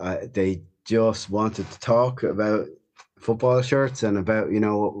know, they just wanted to talk about football shirts and about, you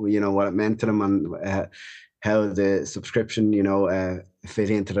know, what it meant to them, and how the subscription, you know, fit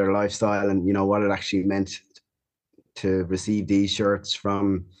into their lifestyle, and, you know, what it actually meant to receive these shirts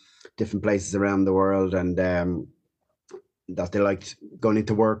from different places around the world, and that they liked going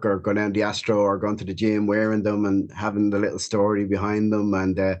into work or going down the Astro or going to the gym wearing them and having the little story behind them,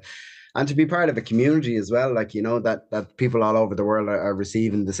 and to be part of a community as well, like, you know, that people all over the world are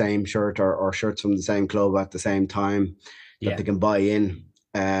receiving the same shirt, or shirts from the same club at the same time, that they can buy in.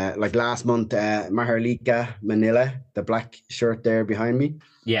 Like last month, Maharlika Manila, the black shirt there behind me.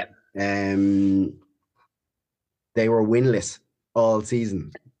 Yeah. They were winless all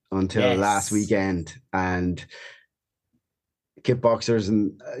season until last weekend, and kickboxers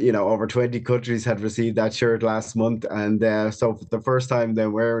in, you know, over 20 countries had received that shirt last month, and so for the first time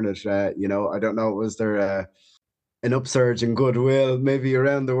they're wearing it, you know, I don't know, was there an upsurge in goodwill maybe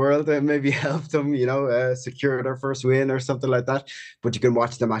around the world that maybe helped them, you know, secure their first win or something like that. But you can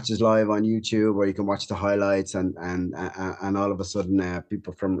watch the matches live on YouTube, or you can watch the highlights, and all of a sudden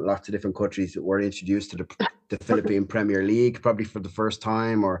people from lots of different countries were introduced to the Philippine Premier League probably for the first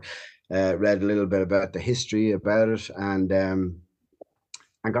time, or read a little bit about the history about it, and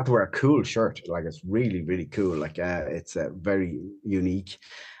got to wear a cool shirt. Like, it's really, really cool. Like, it's very unique,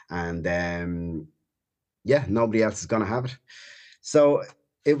 and yeah, nobody else is going to have it. So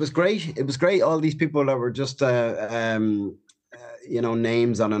it was great. It was great. All these people that were just, you know,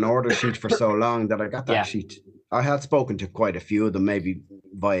 names on an order sheet for so long, that I got that sheet. I had spoken to quite a few of them, maybe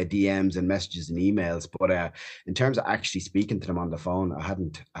via DMs and messages and emails, but in terms of actually speaking to them on the phone, I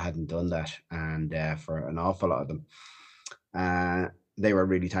hadn't done that. And for an awful lot of them, they were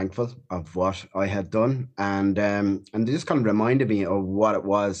really thankful of what I had done, and they just kind of reminded me of what it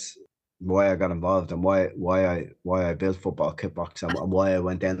was, why I got involved, and why I built Football Kickbox, and why I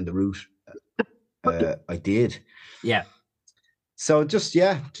went down the route I did. Yeah. So just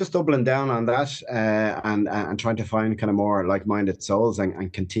doubling down on that, and trying to find kind of more like-minded souls,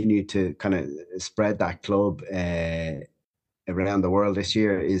 and continue to kind of spread that club around the world this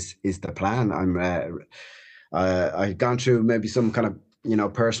year is the plan. I've gone through maybe some kind of, you know,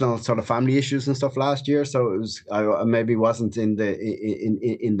 personal sort of family issues and stuff last year, so it was, I maybe wasn't in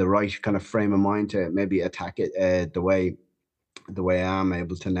the right kind of frame of mind to maybe attack it the way I am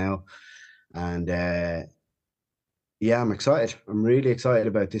able to now. And yeah, I'm excited. I'm really excited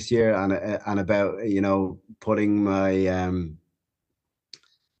about this year, and about, you know, putting my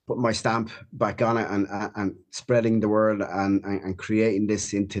stamp back on it, and spreading the word, and creating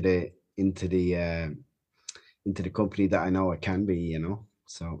this into the company that I know it can be, you know.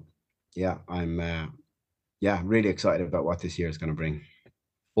 So yeah, I'm really excited about what this year is going to bring.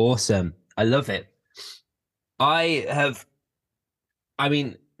 Awesome. I love it. I've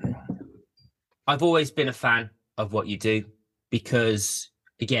always been a fan of what you do, because,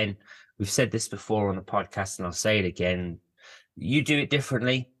 again, we've said this before on the podcast, and I'll say it again, you do it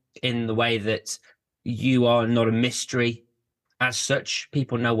differently in the way that you are not a mystery as such.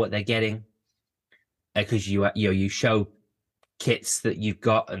 People know what they're getting, because you show kits that you've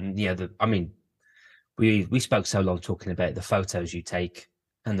got, and we spoke so long talking about the photos you take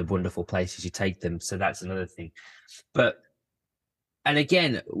and the wonderful places you take them, so that's another thing. And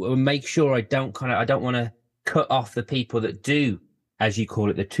again, we'll make sure I don't want to cut off the people that do, as you call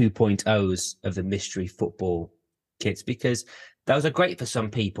it, the 2.0s of the mystery football kits, because those are great for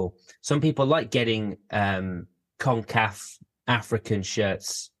some people. Some people like getting CONCACAF African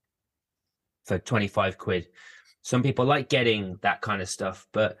shirts for 25 quid. Some people like getting that kind of stuff,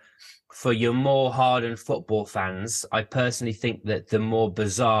 but for your more hardened football fans, I personally think that the more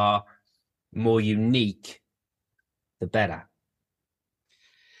bizarre, more unique, the better.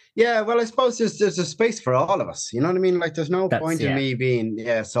 Yeah, well, I suppose there's a space for all of us. You know what I mean? Like, there's no That's point in yeah, me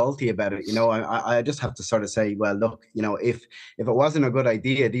being salty about it. I just have to sort of say, well, look, if it wasn't a good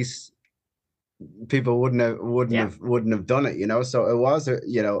idea, these people yeah, wouldn't have done it. So it was a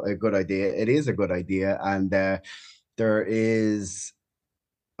good idea. It is a good idea, and there is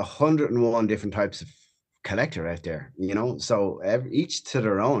 101 different types of collector out there. So each to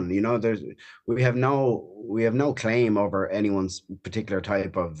their own. We have no claim over anyone's particular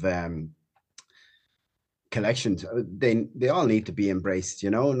type of collections. They all need to be embraced,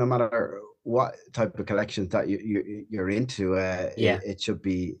 no matter what type of collections that you're into. yeah. It should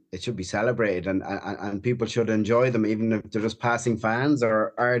be celebrated, and people should enjoy them, even if they're just passing fans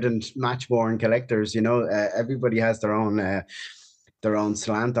or ardent match worn collectors. Everybody has their own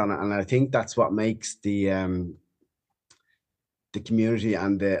slant on it, and I think that's what makes the community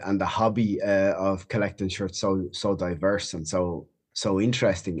and the hobby of collecting shirts so diverse and so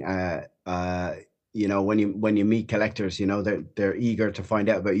interesting. When you meet collectors, they're eager to find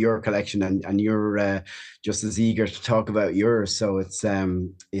out about your collection, and you're just as eager to talk about yours. So it's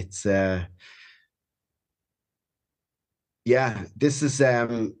yeah, this is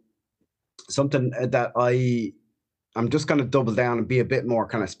something that I'm just going to double down and be a bit more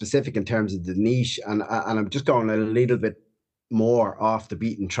kind of specific in terms of the niche, and I'm just going a little bit more off the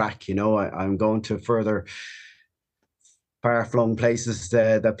beaten track. I'm going to further far-flung places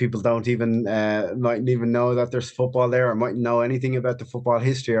that people don't even mightn't even know that there's football there, or mightn't know anything about the football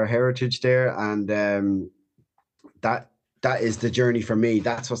history or heritage there, and that is the journey for me.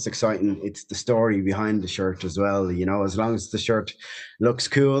 That's what's exciting. It's the story behind the shirt as well. As long as the shirt looks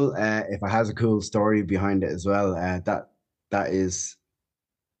cool, if it has a cool story behind it as well, that is,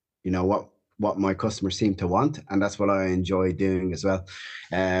 what my customers seem to want, and that's what I enjoy doing as well.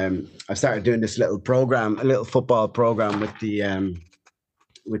 I started doing this little program, a little football program with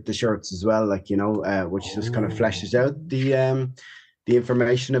the shirts as well, which just kind of fleshes out the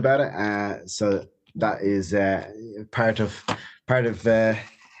information about it. So that is part of the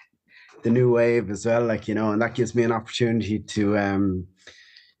new wave as well, and that gives me an opportunity to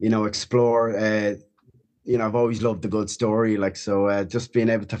explore. I've always loved the good story, so just being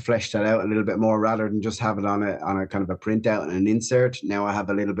able to flesh that out a little bit more rather than just have it on a kind of a printout and an insert. Now I have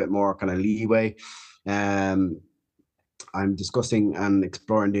a little bit more kind of leeway. I'm discussing and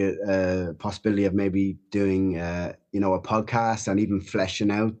exploring the possibility of maybe doing a podcast, and even fleshing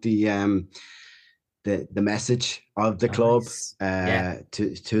out the message of the club Nice. Yeah.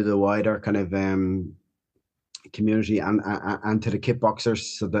 to the wider kind of community, and to the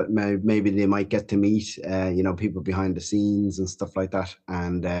kickboxers, so that maybe they might get to meet people behind the scenes and stuff like that,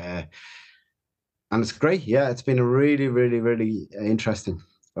 and it's great. Yeah, it's been a really, really, really interesting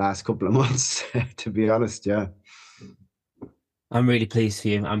last couple of months, to be honest. Yeah, I'm really pleased for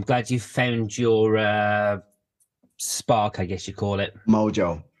you. I'm glad you found your spark, I guess you call it.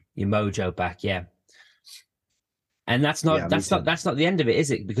 mojo. Your mojo back, yeah. And that's not Yeah, me too. that's not the end of it,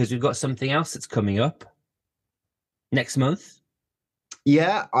 is it? Because we've got something else that's coming up next month.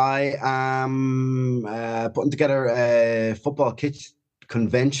 Yeah, I am putting together a football kit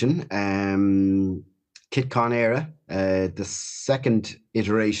convention, KitCon era, the second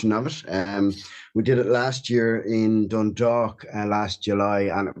iteration of it. We did it last year in Dundalk last July,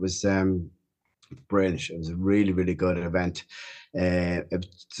 and it was brilliant. It was a really, really good event. It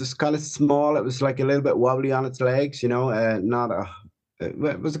was just kind of small. It was like a little bit wobbly on its legs, not a. It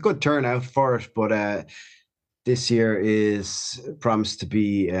was a good turnout for it, but this year is promised to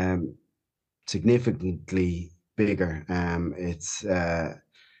be significantly bigger. It's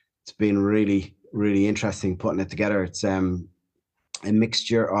been really, really interesting putting it together. It's a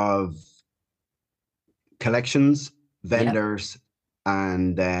mixture of collections, vendors,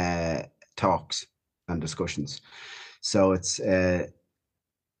 and talks and discussions. So it's a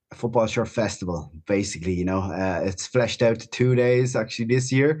football shirt festival, basically. It's fleshed out to 2 days actually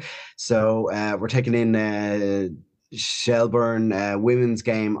this year. So we're taking in Shelburne women's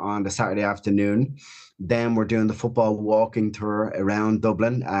game on the Saturday afternoon. Then we're doing the football walking tour around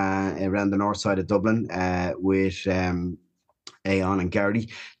Dublin, around the north side of Dublin, with Aon and Gardy.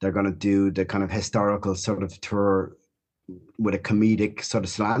 They're going to do the kind of historical sort of tour with a comedic sort of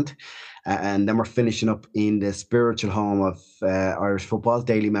slant. And then we're finishing up in the spiritual home of Irish football,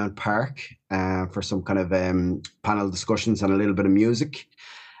 Dalymount Park, for some kind of panel discussions and a little bit of music.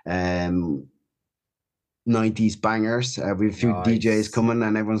 90s bangers. We have a few Nice. DJs coming,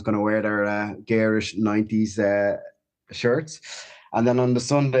 and everyone's going to wear their garish 90s shirts. And then on the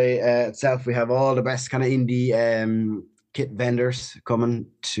Sunday itself, we have all the best kind of indie kit vendors coming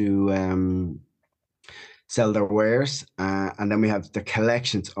to sell their wares, and then we have the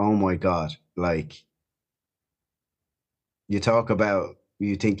collections. Oh my god! Like, you talk about,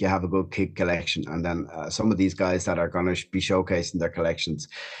 you think you have a good kit collection, and then some of these guys that are going to be showcasing their collections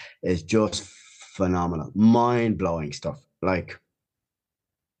is just phenomenal, mind blowing stuff. Like,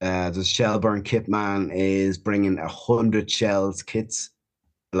 the Shelburne kit man is bringing 100 shells kits,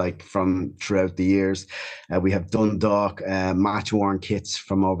 like, from throughout the years. We have Dundalk match worn kits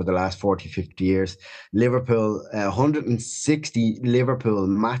from over the last 40, 50 years. Liverpool, 160 Liverpool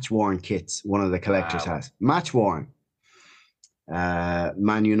match worn kits, one of the collectors Wow. has. Match worn.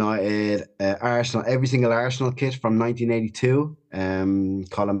 Man United, Arsenal, every single Arsenal kit from 1982.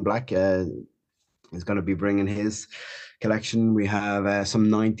 Colin Black is going to be bringing his collection. We have some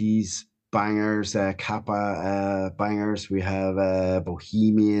 90s bangers, Kappa bangers. We have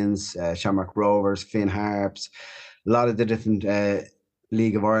Bohemians, Shamrock Rovers, Finn Harps, a lot of the different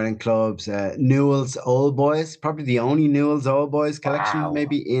League of Ireland clubs. Newell's Old Boys, probably the only Newell's Old Boys collection Wow.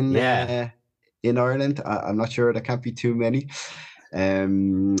 maybe in Ireland. I'm not sure, there can't be too many.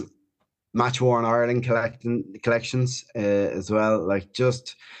 Match worn Ireland collections as well, like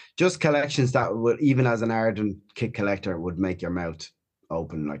just collections that would, even as an ardent kit collector, would make your mouth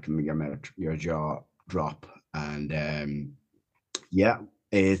open, like your jaw drop. And yeah,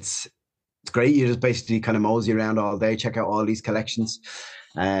 it's great. You just basically kind of mosey around all day, check out all these collections,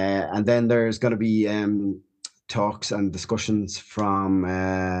 and then there's going to be talks and discussions from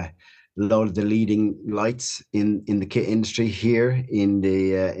a lot of the leading lights in the kit industry here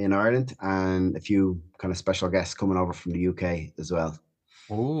in Ireland, and a few kind of special guests coming over from the UK as well.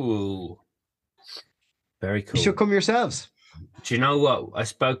 Ooh, very cool. You should come yourselves. Do you know what? I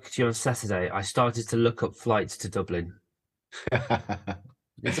spoke to you on Saturday. I started to look up flights to Dublin.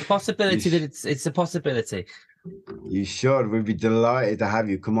 It's a possibility that it's a possibility. You should. We'd be delighted to have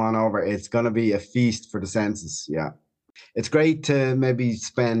you. Come on over. It's going to be a feast for the senses. Yeah. It's great to maybe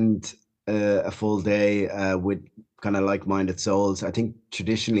spend a full day with kind of like-minded souls. I think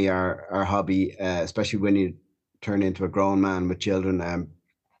traditionally our hobby, especially when you turn into a grown man with children,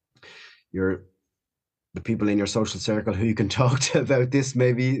 the people in your social circle who you can talk to about this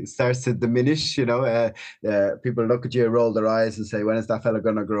maybe starts to diminish. People look at you, roll their eyes, and say, "When is that fella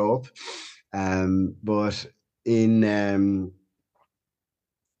going to grow up?" But in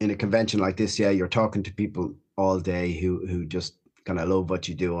a convention like this, yeah, you're talking to people all day who just kind of love what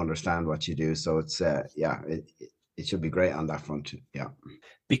you do, understand what you do. So it's it should be great on that front. Yeah,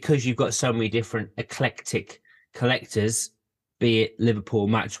 because you've got so many different eclectic collectors, be it Liverpool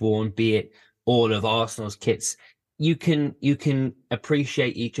match worn, be it all of Arsenal's kits. You can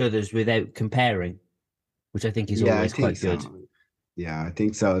appreciate each other's without comparing, which I think is always quite good. Yeah, I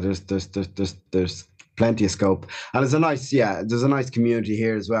think so. There's plenty of scope, and there's a nice community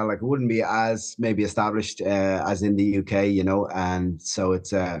here as well. Like, it wouldn't be as maybe established as in the UK, and so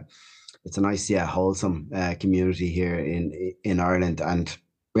it's a nice, wholesome community here in Ireland, and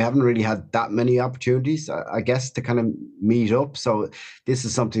we haven't really had that many opportunities, I guess, to kind of meet up. So this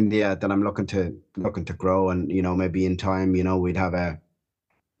is something that I'm looking to grow, and maybe in time, we'd have a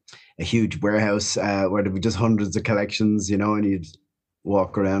huge warehouse where there'd be just hundreds of collections, and you'd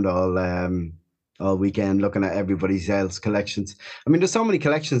walk around all weekend looking at everybody else's collections. I mean, there's so many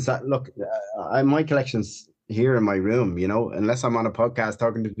collections that my collections here in my room, unless I'm on a podcast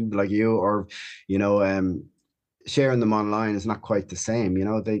talking to people like you, or sharing them online, is not quite the same.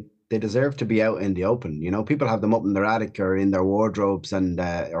 They deserve to be out in the open. People have them up in their attic or in their wardrobes, and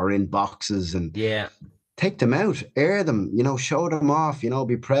or in boxes, and take them out, air them, show them off,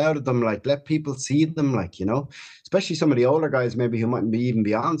 be proud of them, like, let people see them, like, especially some of the older guys maybe who mightn't be even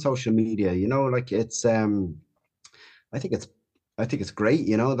be on social media, like, it's I think it's great,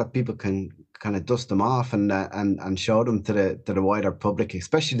 that people can kind of dust them off and show them to the wider public,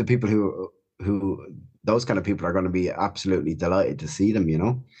 especially the people who those kind of people are going to be absolutely delighted to see them.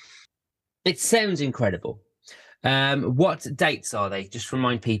 It sounds incredible. What dates are they? Just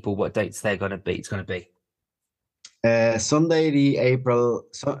remind people what dates they're going to be. It's going to be Sunday the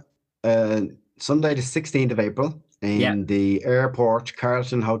 16th of April in the Airport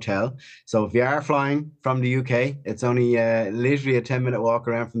Carlton Hotel. So if you are flying from the UK, it's only literally a 10-minute walk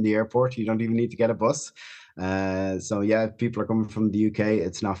around from the airport. You don't even need to get a bus. So yeah, if people are coming from the UK,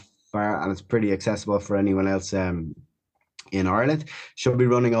 it's not far, and it's pretty accessible for anyone else in Ireland. Should be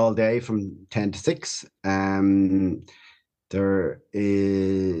running all day from 10 to 6.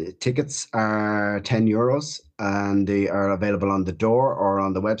 Tickets are €10, and they are available on the door or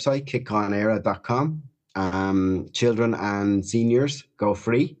on the website kitconera.com. Children and seniors go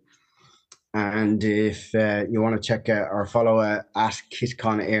free. And if you want to check or follow at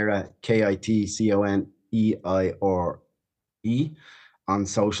KitConEra, KitConEra, EIRE on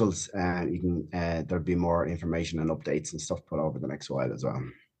socials. And you can there'll be more information and updates and stuff put over the next while as well.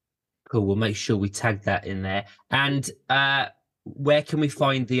 Cool. We'll make sure we tag that in there. And where can we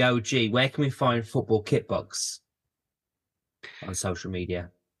find the OG? Where can we find Football Kitbox on social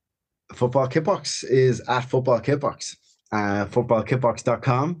media? Football Kitbox is at Football Kitbox.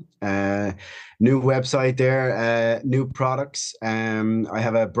 Footballkitbox.com. New website there, new products. I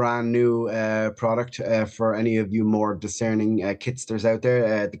have a brand new product for any of you more discerning kitsters out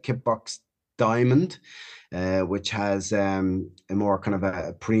there, the Kitbox Diamond, which has a more kind of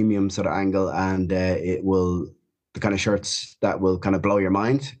a premium sort of angle, and it will the kind of shirts that will kind of blow your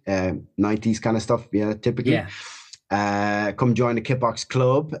mind, 90s kind of stuff, yeah, typically. Yeah. Come join the Kitbox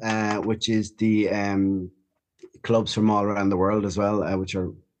Club, which is the clubs from all around the world as well, which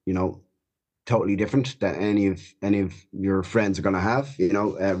are, you know, totally different than any of your friends are going to have, you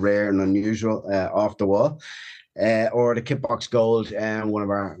know, rare and unusual, off the wall. Or the Kitbox Gold, one of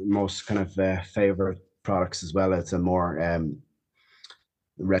our most kind of favorite products as well. It's a more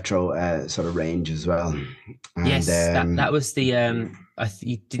retro sort of range as well. And, yes, that was the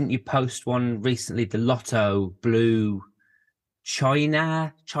didn't you post one recently, the Lotto blue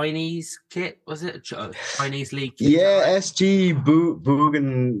Chinese kit, was it Chinese league kit? Yeah, SG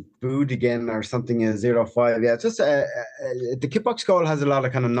Boodigan or something, 05. Yeah, just the Kitbox Goal has a lot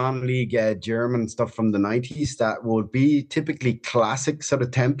of kind of non-league German stuff from the 90s that would be typically classic sort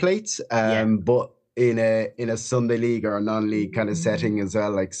of templates, but in a Sunday league or a non-league kind of setting as well.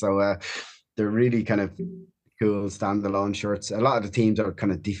 Like, so they're really kind of cool standalone shirts. A lot of the teams are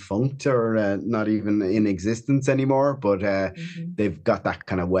kind of defunct or not even in existence anymore, but they've got that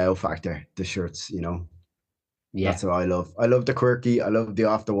kind of wow factor, the shirts, you know. Yeah, that's what I love. I love the quirky, I love the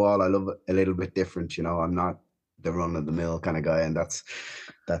off the wall, I love a little bit different, you know. I'm not the run of the mill kind of guy, and that's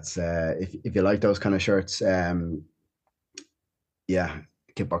if you like those kind of shirts, yeah,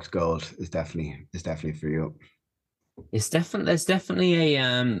 Kitbox Gold is definitely for you. There's definitely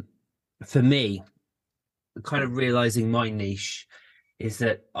a for me, kind of realizing my niche is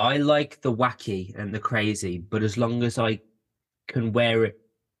that I like the wacky and the crazy, but as long as I can wear it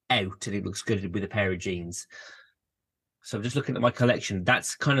out and it looks good with a pair of jeans. So I'm just looking at my collection.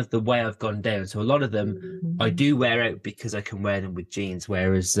 That's kind of the way I've gone down. So a lot of them I do wear out because I can wear them with jeans,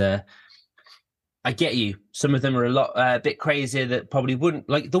 whereas I get you. Some of them are a bit crazier that probably wouldn't,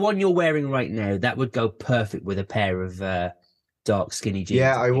 like the one you're wearing right now, that would go perfect with a pair of dark skinny jeans.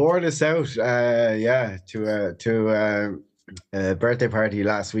 Yeah, I wore this out to a birthday party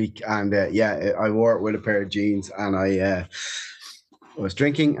last week, and I wore it with a pair of jeans, and I was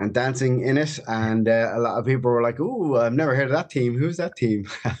drinking and dancing in it, and a lot of people were like, "Ooh, I've never heard of that team. Who's that team?"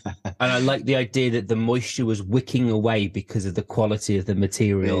 And I like the idea that the moisture was wicking away because of the quality of the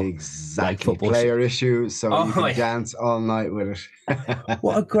material. Exactly, like player issue, so you can dance all night with it.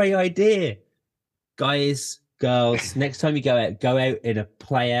 What a great idea, guys. Girls, next time you go out in a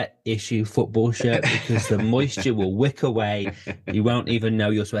player issue football shirt, because the moisture will wick away. You won't even know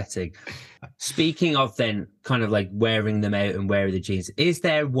you're sweating. Speaking of then kind of like wearing them out and wearing the jeans, is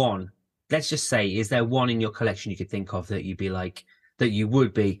there one, let's just say, is there one in your collection you could think of that you'd be like, that you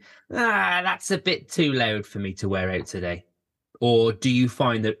would be, that's a bit too loud for me to wear out today? Or do you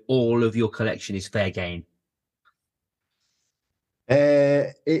find that all of your collection is fair game?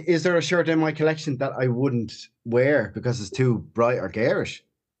 Is there a shirt in my collection that I wouldn't wear because it's too bright or garish?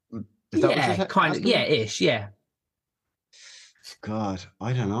 Is that what you're kind of, ish, yeah. God,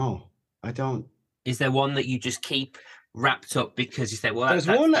 I don't know. I don't. Is there one that you just keep wrapped up because you say, well,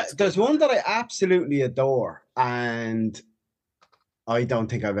 there's one that I absolutely adore, and I don't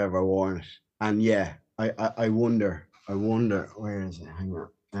think I've ever worn it. And yeah, I wonder where is it? Hang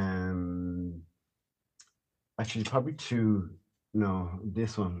on. Actually, probably two. No,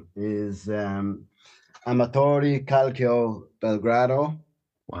 this one is Amatori Calcio Belgrado.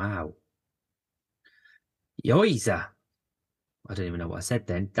 Wow. Yoiza. I don't even know what I said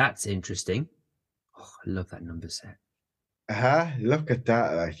then. That's interesting. Oh, I love that number set. Look at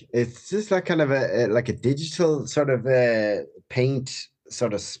that. Like, it's just like kind of like a digital sort of paint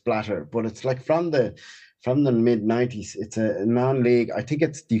sort of splatter, but it's like from the mid 90s. It's a non-league, I think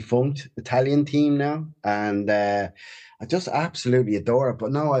it's defunct Italian team now, and I just absolutely adore it.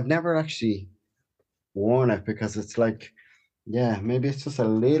 But no, I've never actually worn it because it's like, yeah, maybe it's just a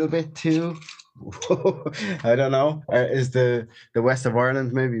little bit too I don't know. Is the west of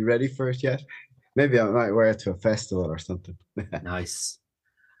Ireland maybe ready for it yet? Maybe I might wear it to a festival or something. Nice.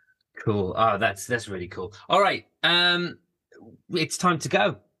 Cool. Oh, that's really cool. All right. It's time to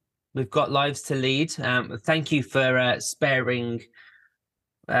go. We've got lives to lead. Thank you for sparing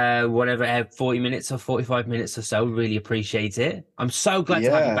whatever, 40 minutes or 45 minutes or so. Really appreciate it. I'm so glad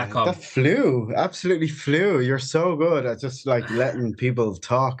to have you back on. That flew, absolutely flew. You're so good at just like letting people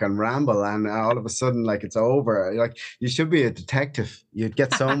talk and ramble, and all of a sudden, like it's over. Like you should be a detective. You'd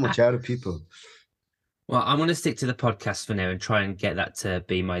get so much out of people. Well, I'm going to stick to the podcast for now and try and get that to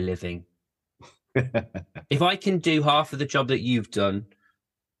be my living. If I can do half of the job that you've done,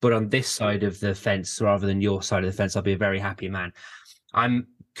 but on this side of the fence rather than your side of the fence, I'll be a very happy man. I'm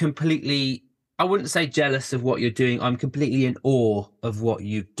completely, I wouldn't say jealous of what you're doing. I'm completely in awe of what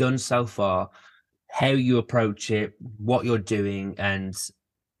you've done so far, how you approach it, what you're doing, and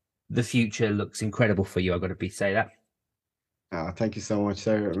the future looks incredible for you. I've got to say that. Thank you so much,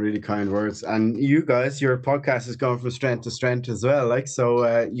 sir. Really kind words. And you guys, your podcast is going from strength to strength as well. Like,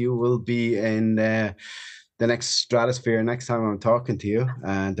 so you will be in the next stratosphere next time I'm talking to you,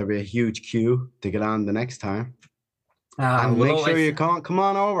 and there'll be a huge queue to get on the next time. And make sure you come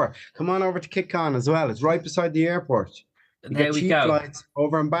on over to KitCon as well. It's right beside the airport. You there get we cheap go. flights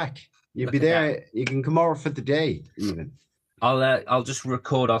over and back. You'll be there. That. You can come over for the day even. I'll just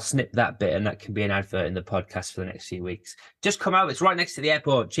record. I'll snip that bit, and that can be an advert in the podcast for the next few weeks. Just come out. It's right next to the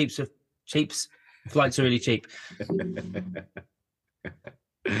airport. Cheaps. Flights are really cheap.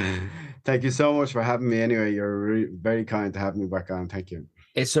 Thank you so much for having me. Anyway, you're very kind to have me back on. Thank you.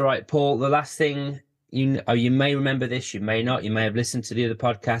 It's all right, Paul. The last thing you may remember this, you may not. You may have listened to the other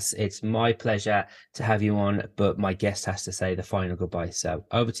podcasts. It's my pleasure to have you on, but my guest has to say the final goodbye. So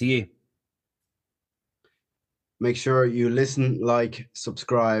over to you. Make sure you listen, like,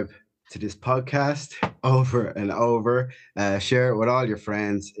 subscribe to this podcast over and over. Share it with all your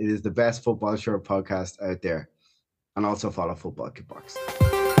friends. It is the best football shirt podcast out there. And also follow Football Kickbox.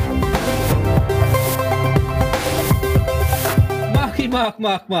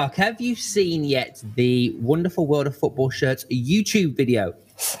 Mark. Have you seen yet the Wonderful World of Football Shirts YouTube video?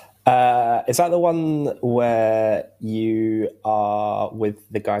 Is that the one where you are with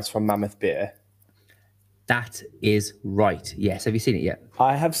the guys from Mammoth Beer? That is right. Yes. Have you seen it yet?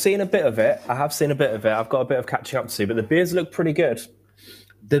 I have seen a bit of it. I've got a bit of catching up to, but the beers look pretty good.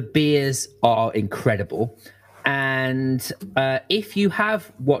 The beers are incredible. And if you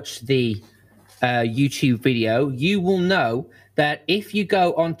have watched the YouTube video, you will know that if you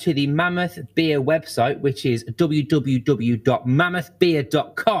go onto the Mammoth Beer website, which is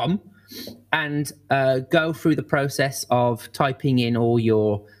www.mammothbeer.com, and go through the process of typing in all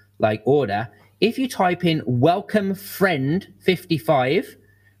your order, if you type in welcome friend 55,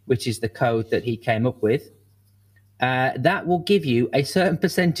 which is the code that he came up with, that will give you a certain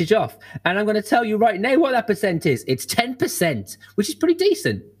percentage off. And I'm going to tell you right now what that percent is. It's 10%, which is pretty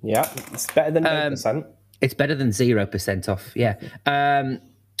decent. Yeah, it's better than 9%. It's better than 0% off, yeah.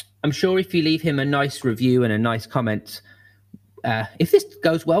 I'm sure if you leave him a nice review and a nice comment, if this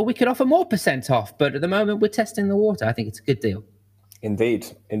goes well, we could offer more percent off. But at the moment, we're testing the water. I think it's a good deal.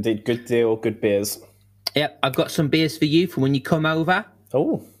 Indeed. Good deal, good beers. Yep, I've got some beers for you for when you come over.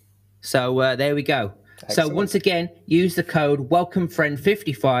 Oh. So there we go. Excellent. So once again, use the code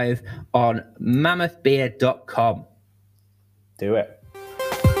WelcomeFriend55 on mammothbeer.com. Do it.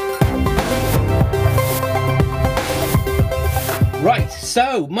 Right,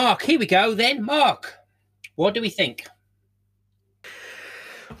 so Mark, here we go then. Mark, what do we think?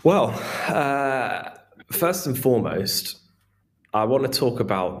 Well, first and foremost, I want to talk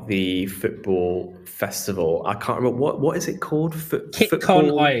about the football festival. I can't remember what is it called?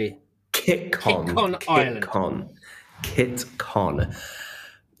 KitCon Ireland. KitCon.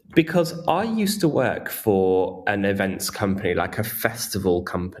 Because I used to work for an events company, like a festival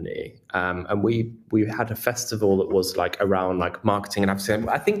company, and we had a festival that was around marketing and advertising.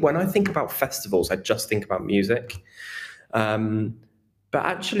 I think when I think about festivals, I just think about music, but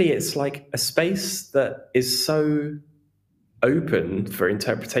actually it's a space that is so open for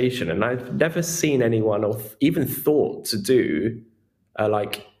interpretation, and I've never seen anyone or even thought to do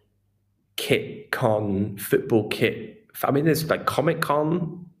KitCon football kit. I mean, there's Comic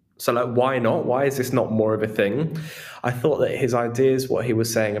Con, so why not? Why is this not more of a thing? I thought that his ideas, what he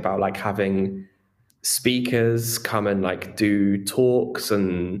was saying about having speakers come and do talks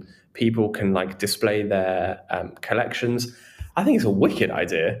and people can display their collections. I think it's a wicked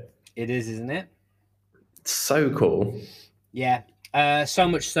idea. It is, isn't it? It's so cool. Yeah, so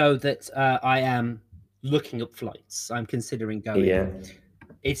much so that I am looking up flights. I'm considering going. Yeah.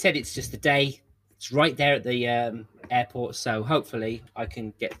 It said it's just a day. It's right there at the airport, so hopefully I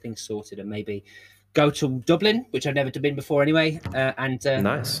can get things sorted and maybe go to Dublin, which I've never been before anyway.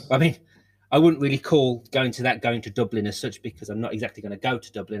 Nice. I mean, I wouldn't really call going to Dublin as such, because I'm not exactly going to go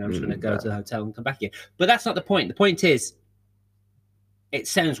to Dublin. I'm just going to go to the hotel and come back here. But that's not the point. The point is, It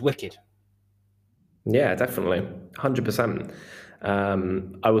sounds wicked. Yeah, definitely. 100%.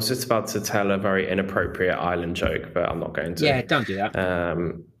 I was just about to tell a very inappropriate Ireland joke, but I'm not going to. Yeah, don't do that.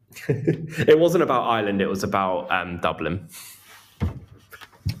 It wasn't about Ireland, it was about Dublin.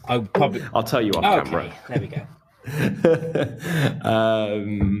 I'll tell you off camera. Okay, there we go.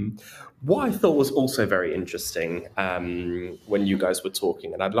 What I thought was also very interesting when you guys were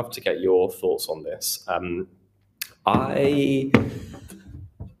talking, and I'd love to get your thoughts on this.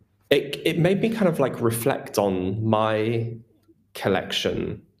 It made me kind of like reflect on my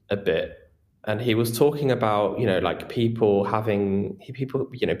collection a bit. And he was talking about, like people having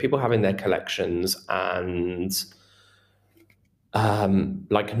their collections and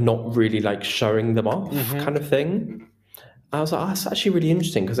like not really like showing them off kind of thing. I was like, oh, that's actually really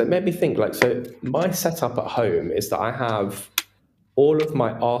interesting because it made me think like, so my setup at home is that I have all of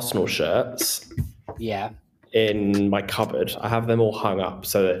my Arsenal shirts in my cupboard. I have them all hung up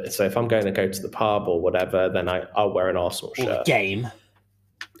so if I'm going to go to the pub or whatever, then I'll wear an Arsenal shirt. Or the game.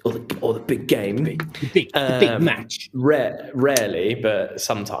 Or the big game. The big match. Rarely, but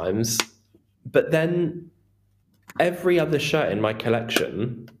sometimes. But then every other shirt in my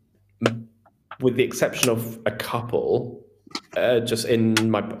collection, with the exception of a couple, just are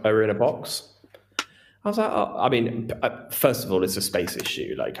in a box. I was like, oh, I mean, first of all, it's a space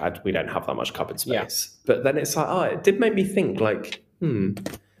issue. Like, we don't have that much cupboard space. Yeah. But then it's like, oh, it did make me think, like,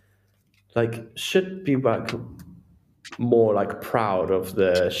 like, should be like more like proud of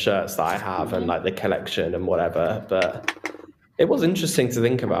the shirts that I have and like the collection and whatever. But it was interesting to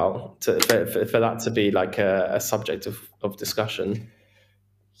think about for that to be like a subject of discussion.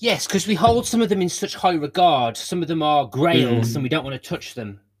 Yes, because we hold some of them in such high regard. Some of them are grails and we don't want to touch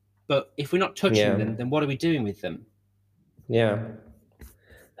them. But if we're not touching them, then what are we doing with them? Yeah.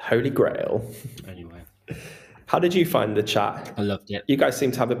 Holy Grail. Anyway. How did you find the chat? I loved it. You guys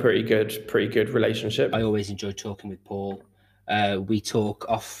seem to have a pretty good relationship. I always enjoy talking with Paul. We talk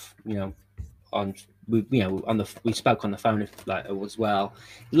off, we spoke on the phone like as well.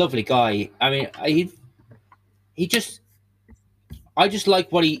 Lovely guy. I mean, I just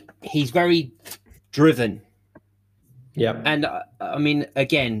like what he's very driven. Yeah. And I mean,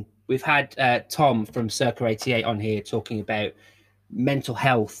 again, we've had Tom from Circa 88 on here talking about mental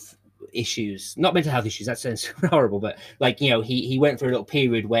health issues. Not mental health issues, that sounds horrible, but like, he went through a little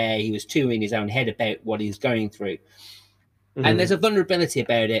period where he was too in his own head about what he was going through. And there's a vulnerability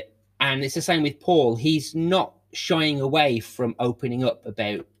about it. And it's the same with Paul. He's not shying away from opening up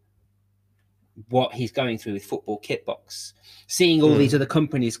about what he's going through with Football Kitbox. Seeing all these other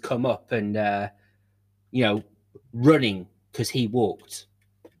companies come up and, running because he walked.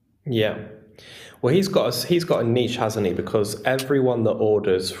 Yeah. Well, he's got a niche, hasn't he? Because everyone that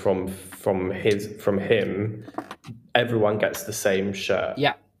orders from him, everyone gets the same shirt.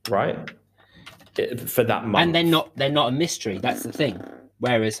 Yeah. Right? For that month. And they're not a mystery. That's the thing.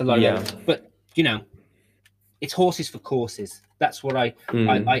 Whereas a lot of them, but it's horses for courses. That's what I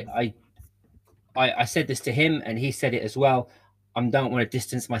said this to him, and he said it as well. I don't want to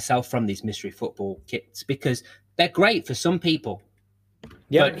distance myself from these mystery football kits because they're great for some people.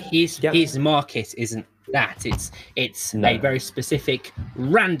 Yeah. But his market isn't that. It's a very specific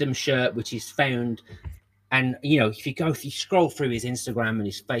random shirt which is found. And if you scroll through his Instagram and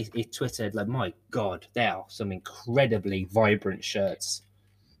his Twitter, like, my God, there are some incredibly vibrant shirts.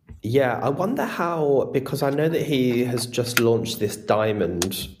 Yeah, I wonder how, because I know that he has just launched this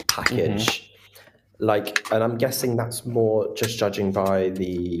diamond package. And I'm guessing that's more, just judging by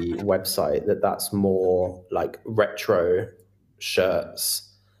the website, that's more like retro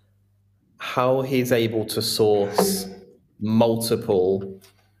shirts. How he's able to source multiple.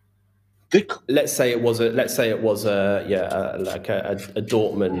 Good. Let's say it was a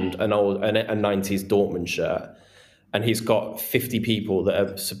Dortmund, a 90s Dortmund shirt, and he's got 50 people that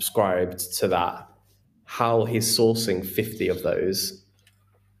have subscribed to that. How he's sourcing 50 of those.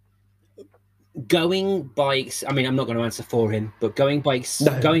 Going by, I mean, I'm not going to answer for him, but going by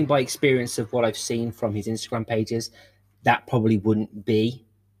experience of what I've seen from his Instagram pages, that probably wouldn't be.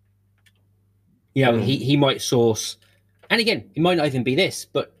 He might source, and again, it might not even be this,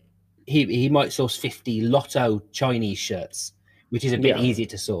 but he might source 50 Lotto Chinese shirts, which is a bit easier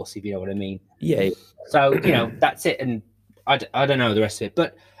to source, if you know what I mean. Yeah. So, that's it. And I don't know the rest of it,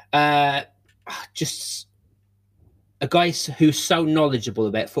 but just a guy who's so knowledgeable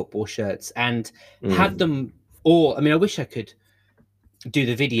about football shirts and had them all. I mean, I wish I could do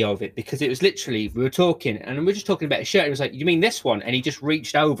the video of it because it was literally, we were talking and we were just talking about a shirt. It was like, you mean this one? And he just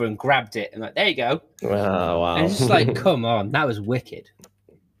reached over and grabbed it and like, there you go. Oh, wow. And it's just like, come on, that was wicked.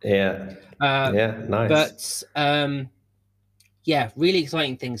 Yeah. Nice. But yeah, really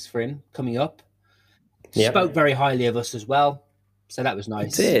exciting things for him coming up. Yep. Spoke very highly of us as well, so that was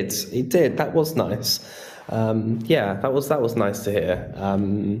nice. He did. That was nice. Yeah, that was nice to hear.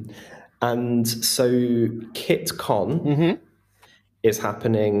 And so KitCon is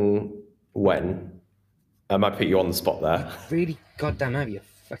happening when? I might put you on the spot there. Really goddamn have you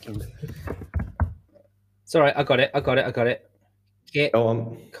fucking. It's all right. I got it. Kit Go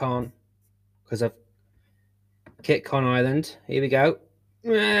on. Con, because I've Kit Con Island. Here we go.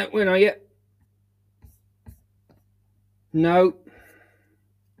 When are you? No.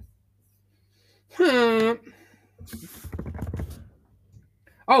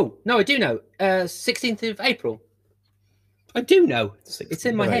 Oh no, I do know. 16th of April. I do know. It's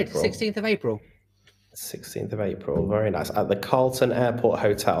in my head. 16th of April. 16th of April. Very nice. At the Carlton Airport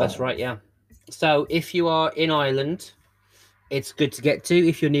Hotel. That's right. Yeah. So if you are in Ireland, it's good to get to.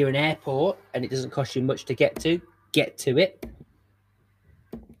 If you're near an airport and it doesn't cost you much to get to it.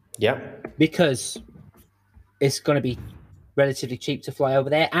 Yeah. Because it's going to be relatively cheap to fly over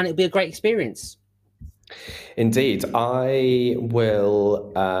there, and it'll be a great experience. Indeed. I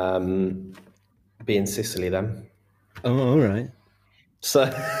will be in Sicily then. Oh, all right. So,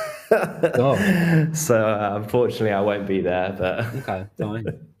 unfortunately, I won't be there. But okay, fine.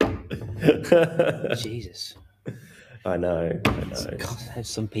 Jesus. I know. God,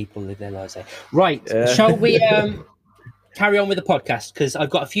 some people live their lives there. Right. Shall we carry on with the podcast? Because I've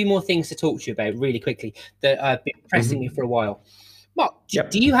got a few more things to talk to you about really quickly that have been pressing me for a while. Mark,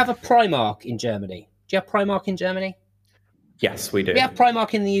 do you have a Primark in Germany? Do you have Primark in Germany? Yes, we do. We have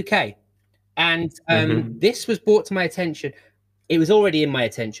Primark in the UK. And this was brought to my attention. It was already in my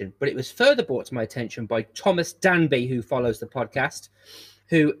attention, but it was further brought to my attention by Thomas Danby, who follows the podcast,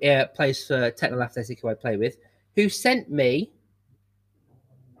 who plays for Techno Athletic, who I play with, who sent me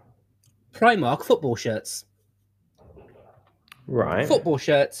Primark football shirts. Right. Football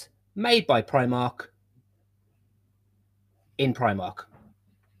shirts made by Primark in Primark.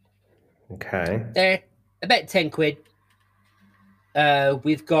 Okay. They're about 10 quid.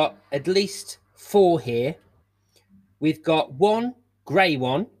 We've got at least 4 here. We've got one grey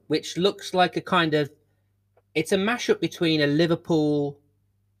one, which looks like a kind of... It's a mashup between a Liverpool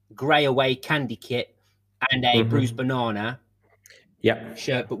grey away candy kit and a bruised banana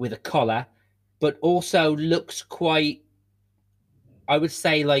shirt, but with a collar. But also looks quite, I would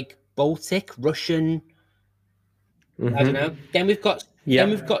say, like Baltic, Russian. I don't know. Then we've got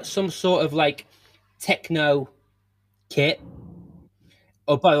some sort of like techno kit.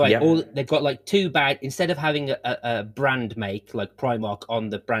 Oh, by the way, they've got like 2 bad. Instead of having a brand make like Primark on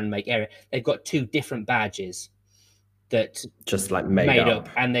the brand make area, they've got 2 different badges that just like made up,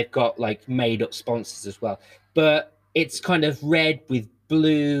 and they've got like made up sponsors as well. But it's kind of red with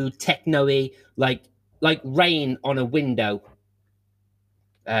blue, techno-y, like rain on a window,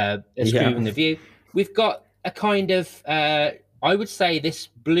 screwing the view. We've got a kind of, I would say this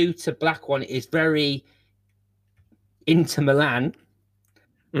blue to black one is very Inter Milan.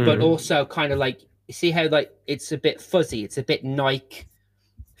 But also kind of like, you see how like it's a bit fuzzy, it's a bit Nike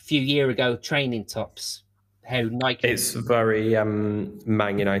a few years ago training tops. How Nike, it's very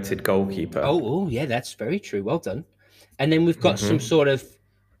Man United goalkeeper. Oh yeah, that's very true. Well done. And then we've got some sort of,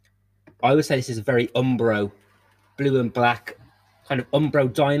 I would say this is a very Umbro, blue and black kind of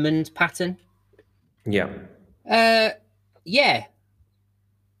Umbro diamond pattern. Yeah. Yeah.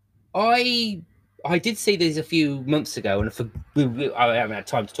 I did see these a few months ago, and I haven't had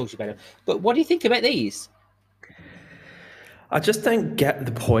time to talk to you about them. But what do you think about these? I just don't get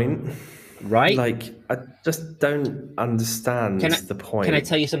the point. Right? Like, I just don't understand the point. Can I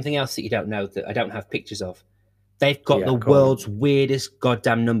tell you something else that you don't know that I don't have pictures of? They've got the world's weirdest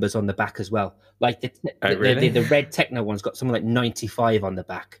goddamn numbers on the back as well. Like the red techno one's got something like 95 on the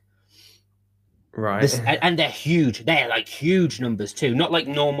back. Right. And they're huge. They're like huge numbers too, not like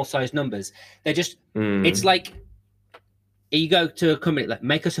normal size numbers. They're just, it's like you go to a company like,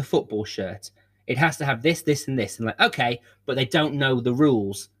 make us a football shirt. It has to have this, this, and this. And like, okay, but they don't know the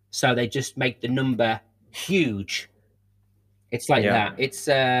rules. So they just make the number huge. It's like that. It's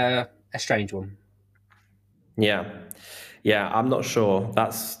a strange one. Yeah. Yeah, I'm not sure.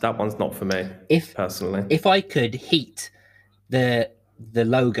 That one's not for me, personally. If I could heat the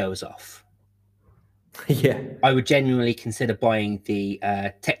logos off, I would genuinely consider buying the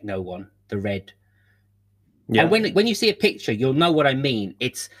techno one, the red. Yeah. And when you see a picture, you'll know what I mean.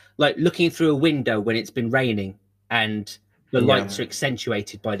 It's like looking through a window when it's been raining and the lights are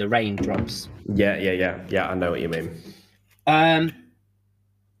accentuated by the raindrops. Yeah. I know what you mean. I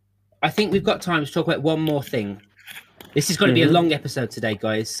think we've got time to talk about one more thing. This is going to be a long episode today,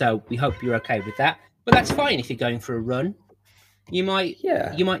 guys, so we hope you're okay with that. But that's fine if you're going for a run. You might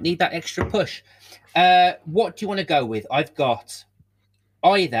Yeah. you might need that extra push. What do you want to go with? I've got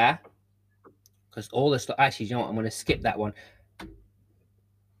either, because all the stuff. Actually, you know what? I'm going to skip that one.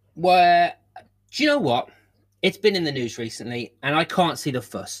 Where do you know what? It's been in the news recently, and I can't see the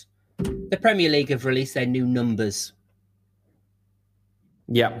fuss. The Premier League have released their new numbers.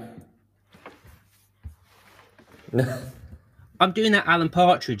 Yeah. I'm doing that Alan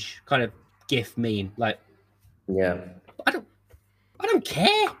Partridge kind of gif meme. Like, Yeah. I don't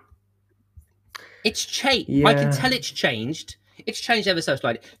care. It's changed. Yeah. I can tell it's changed. It's changed ever so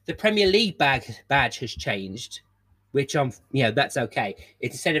slightly. The Premier League badge has changed, which that's okay.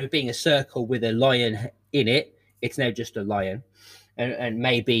 It's, instead of it being a circle with a lion in it, it's now just a lion. And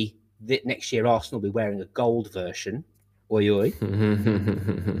maybe next year Arsenal will be wearing a gold version. Oi, oi. Did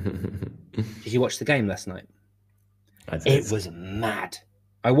you watch the game last night? I did. It was mad.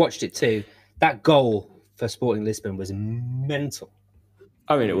 I watched it too. That goal for Sporting Lisbon was mental.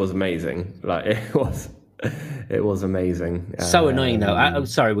 I mean, it was amazing. Like it was amazing. So annoying though. I'm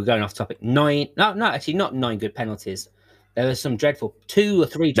sorry, we're going off topic. Actually, not 9 good penalties. There were some dreadful 2 or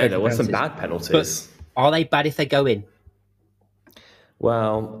 3 dreadful. No, there were penalties. some bad penalties. But are they bad if they go in?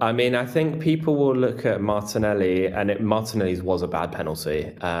 Well, I mean, I think people will look at Martinelli, and Martinelli's was a bad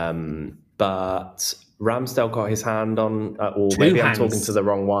penalty. But Ramsdale got his hand on, or maybe I'm talking to the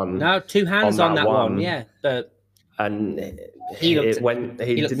wrong one. No, 2 hands on that one. Yeah, but and he looked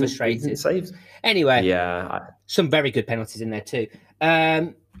didn't frustrated. He didn't save. Anyway, yeah, some very good penalties in there too.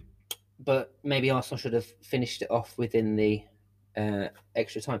 But maybe Arsenal should have finished it off within the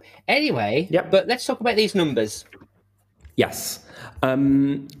extra time. Anyway, but let's talk about these numbers. Yes.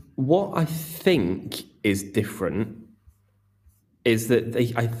 What I think is different is that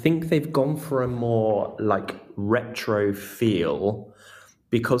I think they've gone for a more like retro feel,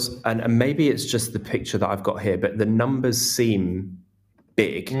 because and maybe it's just the picture that I've got here, but the numbers seem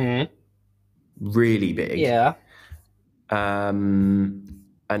big, really big. Yeah. And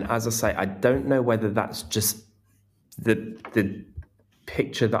as I say, I don't know whether that's just the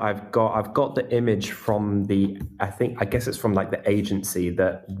picture that I've got. I've got the image from I guess it's from like the agency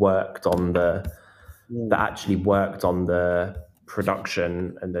that actually worked on the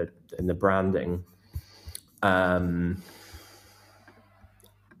production and the branding. I'm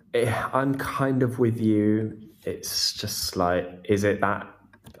kind of with you. It's just like, is it that?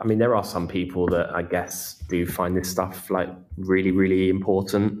 I mean, there are some people that I guess do find this stuff like really, really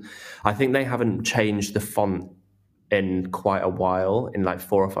important. I think they haven't changed the font in quite a while, in like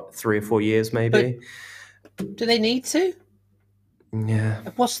 3 or 4 years, maybe. But do they need to? Yeah.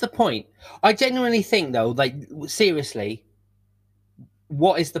 What's the point? I genuinely think, though, like, seriously,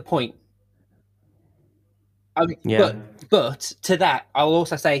 what is the point? I mean, but to that, I'll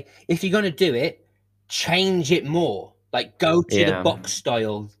also say, if you're going to do it, change it more. Like, go to the box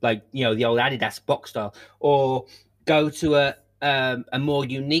style, like, the old Adidas box style, or go to a more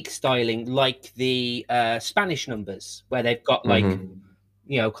unique styling, like the Spanish numbers, where they've got like,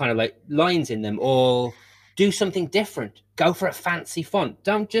 kind of like lines in them, or do something different. Go for a fancy font.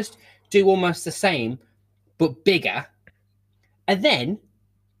 Don't just do almost the same, but bigger. And then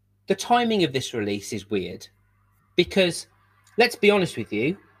the timing of this release is weird, because let's be honest with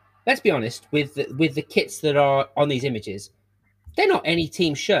you. Let's be honest with the kits that are on these images. They're not any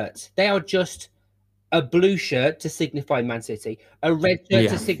team shirts. They are just a blue shirt to signify Man City, a red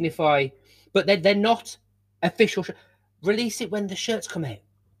shirt to signify, but they're not official. Release it when the shirts come out.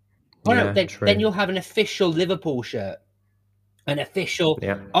 Oh no, then you'll have an official Liverpool shirt, an official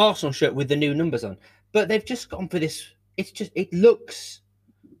Arsenal shirt with the new numbers on. But they've just gone for this. It looks.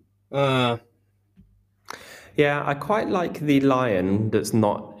 Yeah, I quite like the lion that's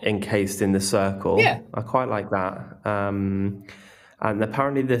not encased in the circle. Yeah. I quite like that. And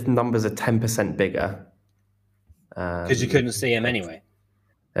apparently the numbers are 10% bigger. Because you couldn't see them anyway.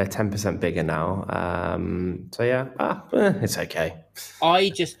 They're 10% bigger now. So yeah, it's okay.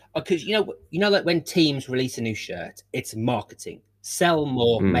 Because like when teams release a new shirt, it's marketing. Sell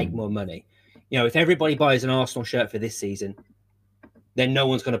more, make more money. If everybody buys an Arsenal shirt for this season, then no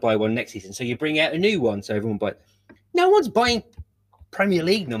one's going to buy one next season. So you bring out a new one, so everyone buys. No one's buying Premier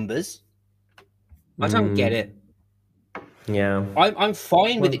League numbers. I don't get it. Yeah, I'm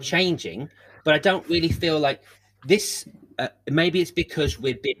fine with it changing, but I don't really feel like this. Maybe it's because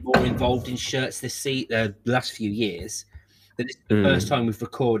we've been more involved in shirts the last few years. That this is the first time we've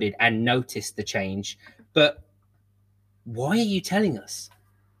recorded and noticed the change. But why are you telling us?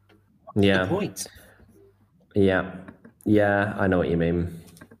 What's the point? Yeah, I know what you mean.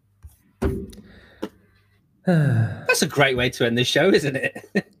 That's a great way to end this show, isn't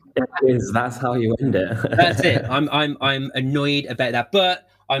it? It is. That's how you end it. That's it. I'm annoyed about that, but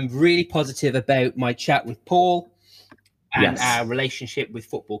I'm really positive about my chat with Paul and Yes. our relationship with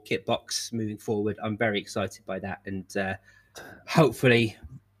Football Kitbox moving forward. I'm very excited by that, and hopefully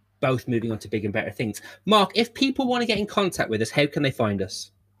both moving on to bigger and better things. Mark, if people want to get in contact with us, how can they find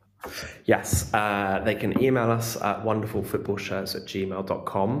us? Yes, they can email us at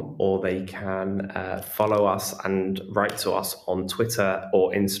wonderfulfootballshirts@gmail.com, or they can follow us and write to us on Twitter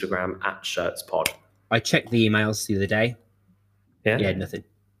or Instagram at ShirtsPod. I checked the emails the other day. Yeah, nothing.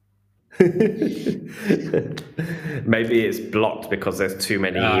 Maybe it's blocked because there's too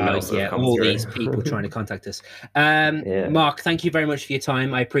many emails that have come all through. These people trying to contact us. Mark, thank you very much for your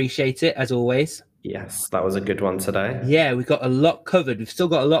time. I appreciate it, as always. Yes, that was a good one today. Yeah, we've got a lot covered. We've still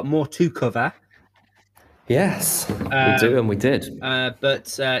got a lot more to cover. Yes, we do, and we did.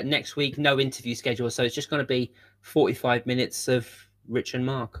 But next week, no interview schedule, so it's just going to be 45 minutes of Rich and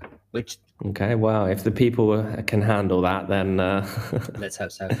Mark. Okay, well, if the people can handle that, then let's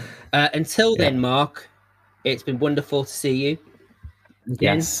hope so. Until then, Mark, it's been wonderful to see you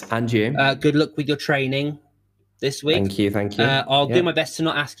again. Yes, and you. Good luck with your training this week. Thank you. I'll do my best to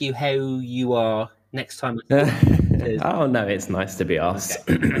not ask you how you are next time. Oh no, it's nice to be asked.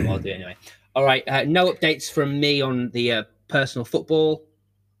 Okay. I'll do it anyway. All right. No updates from me on the personal football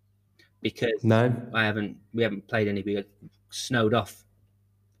because we haven't played any. We got snowed off.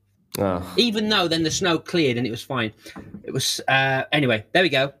 Oh. Even though then the snow cleared and it was fine. It was anyway. There we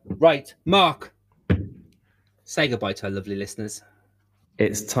go. Right, Mark. Say goodbye to our lovely listeners.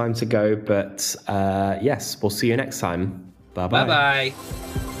 It's time to go, but yes, we'll see you next time. Bye-bye. Bye-bye.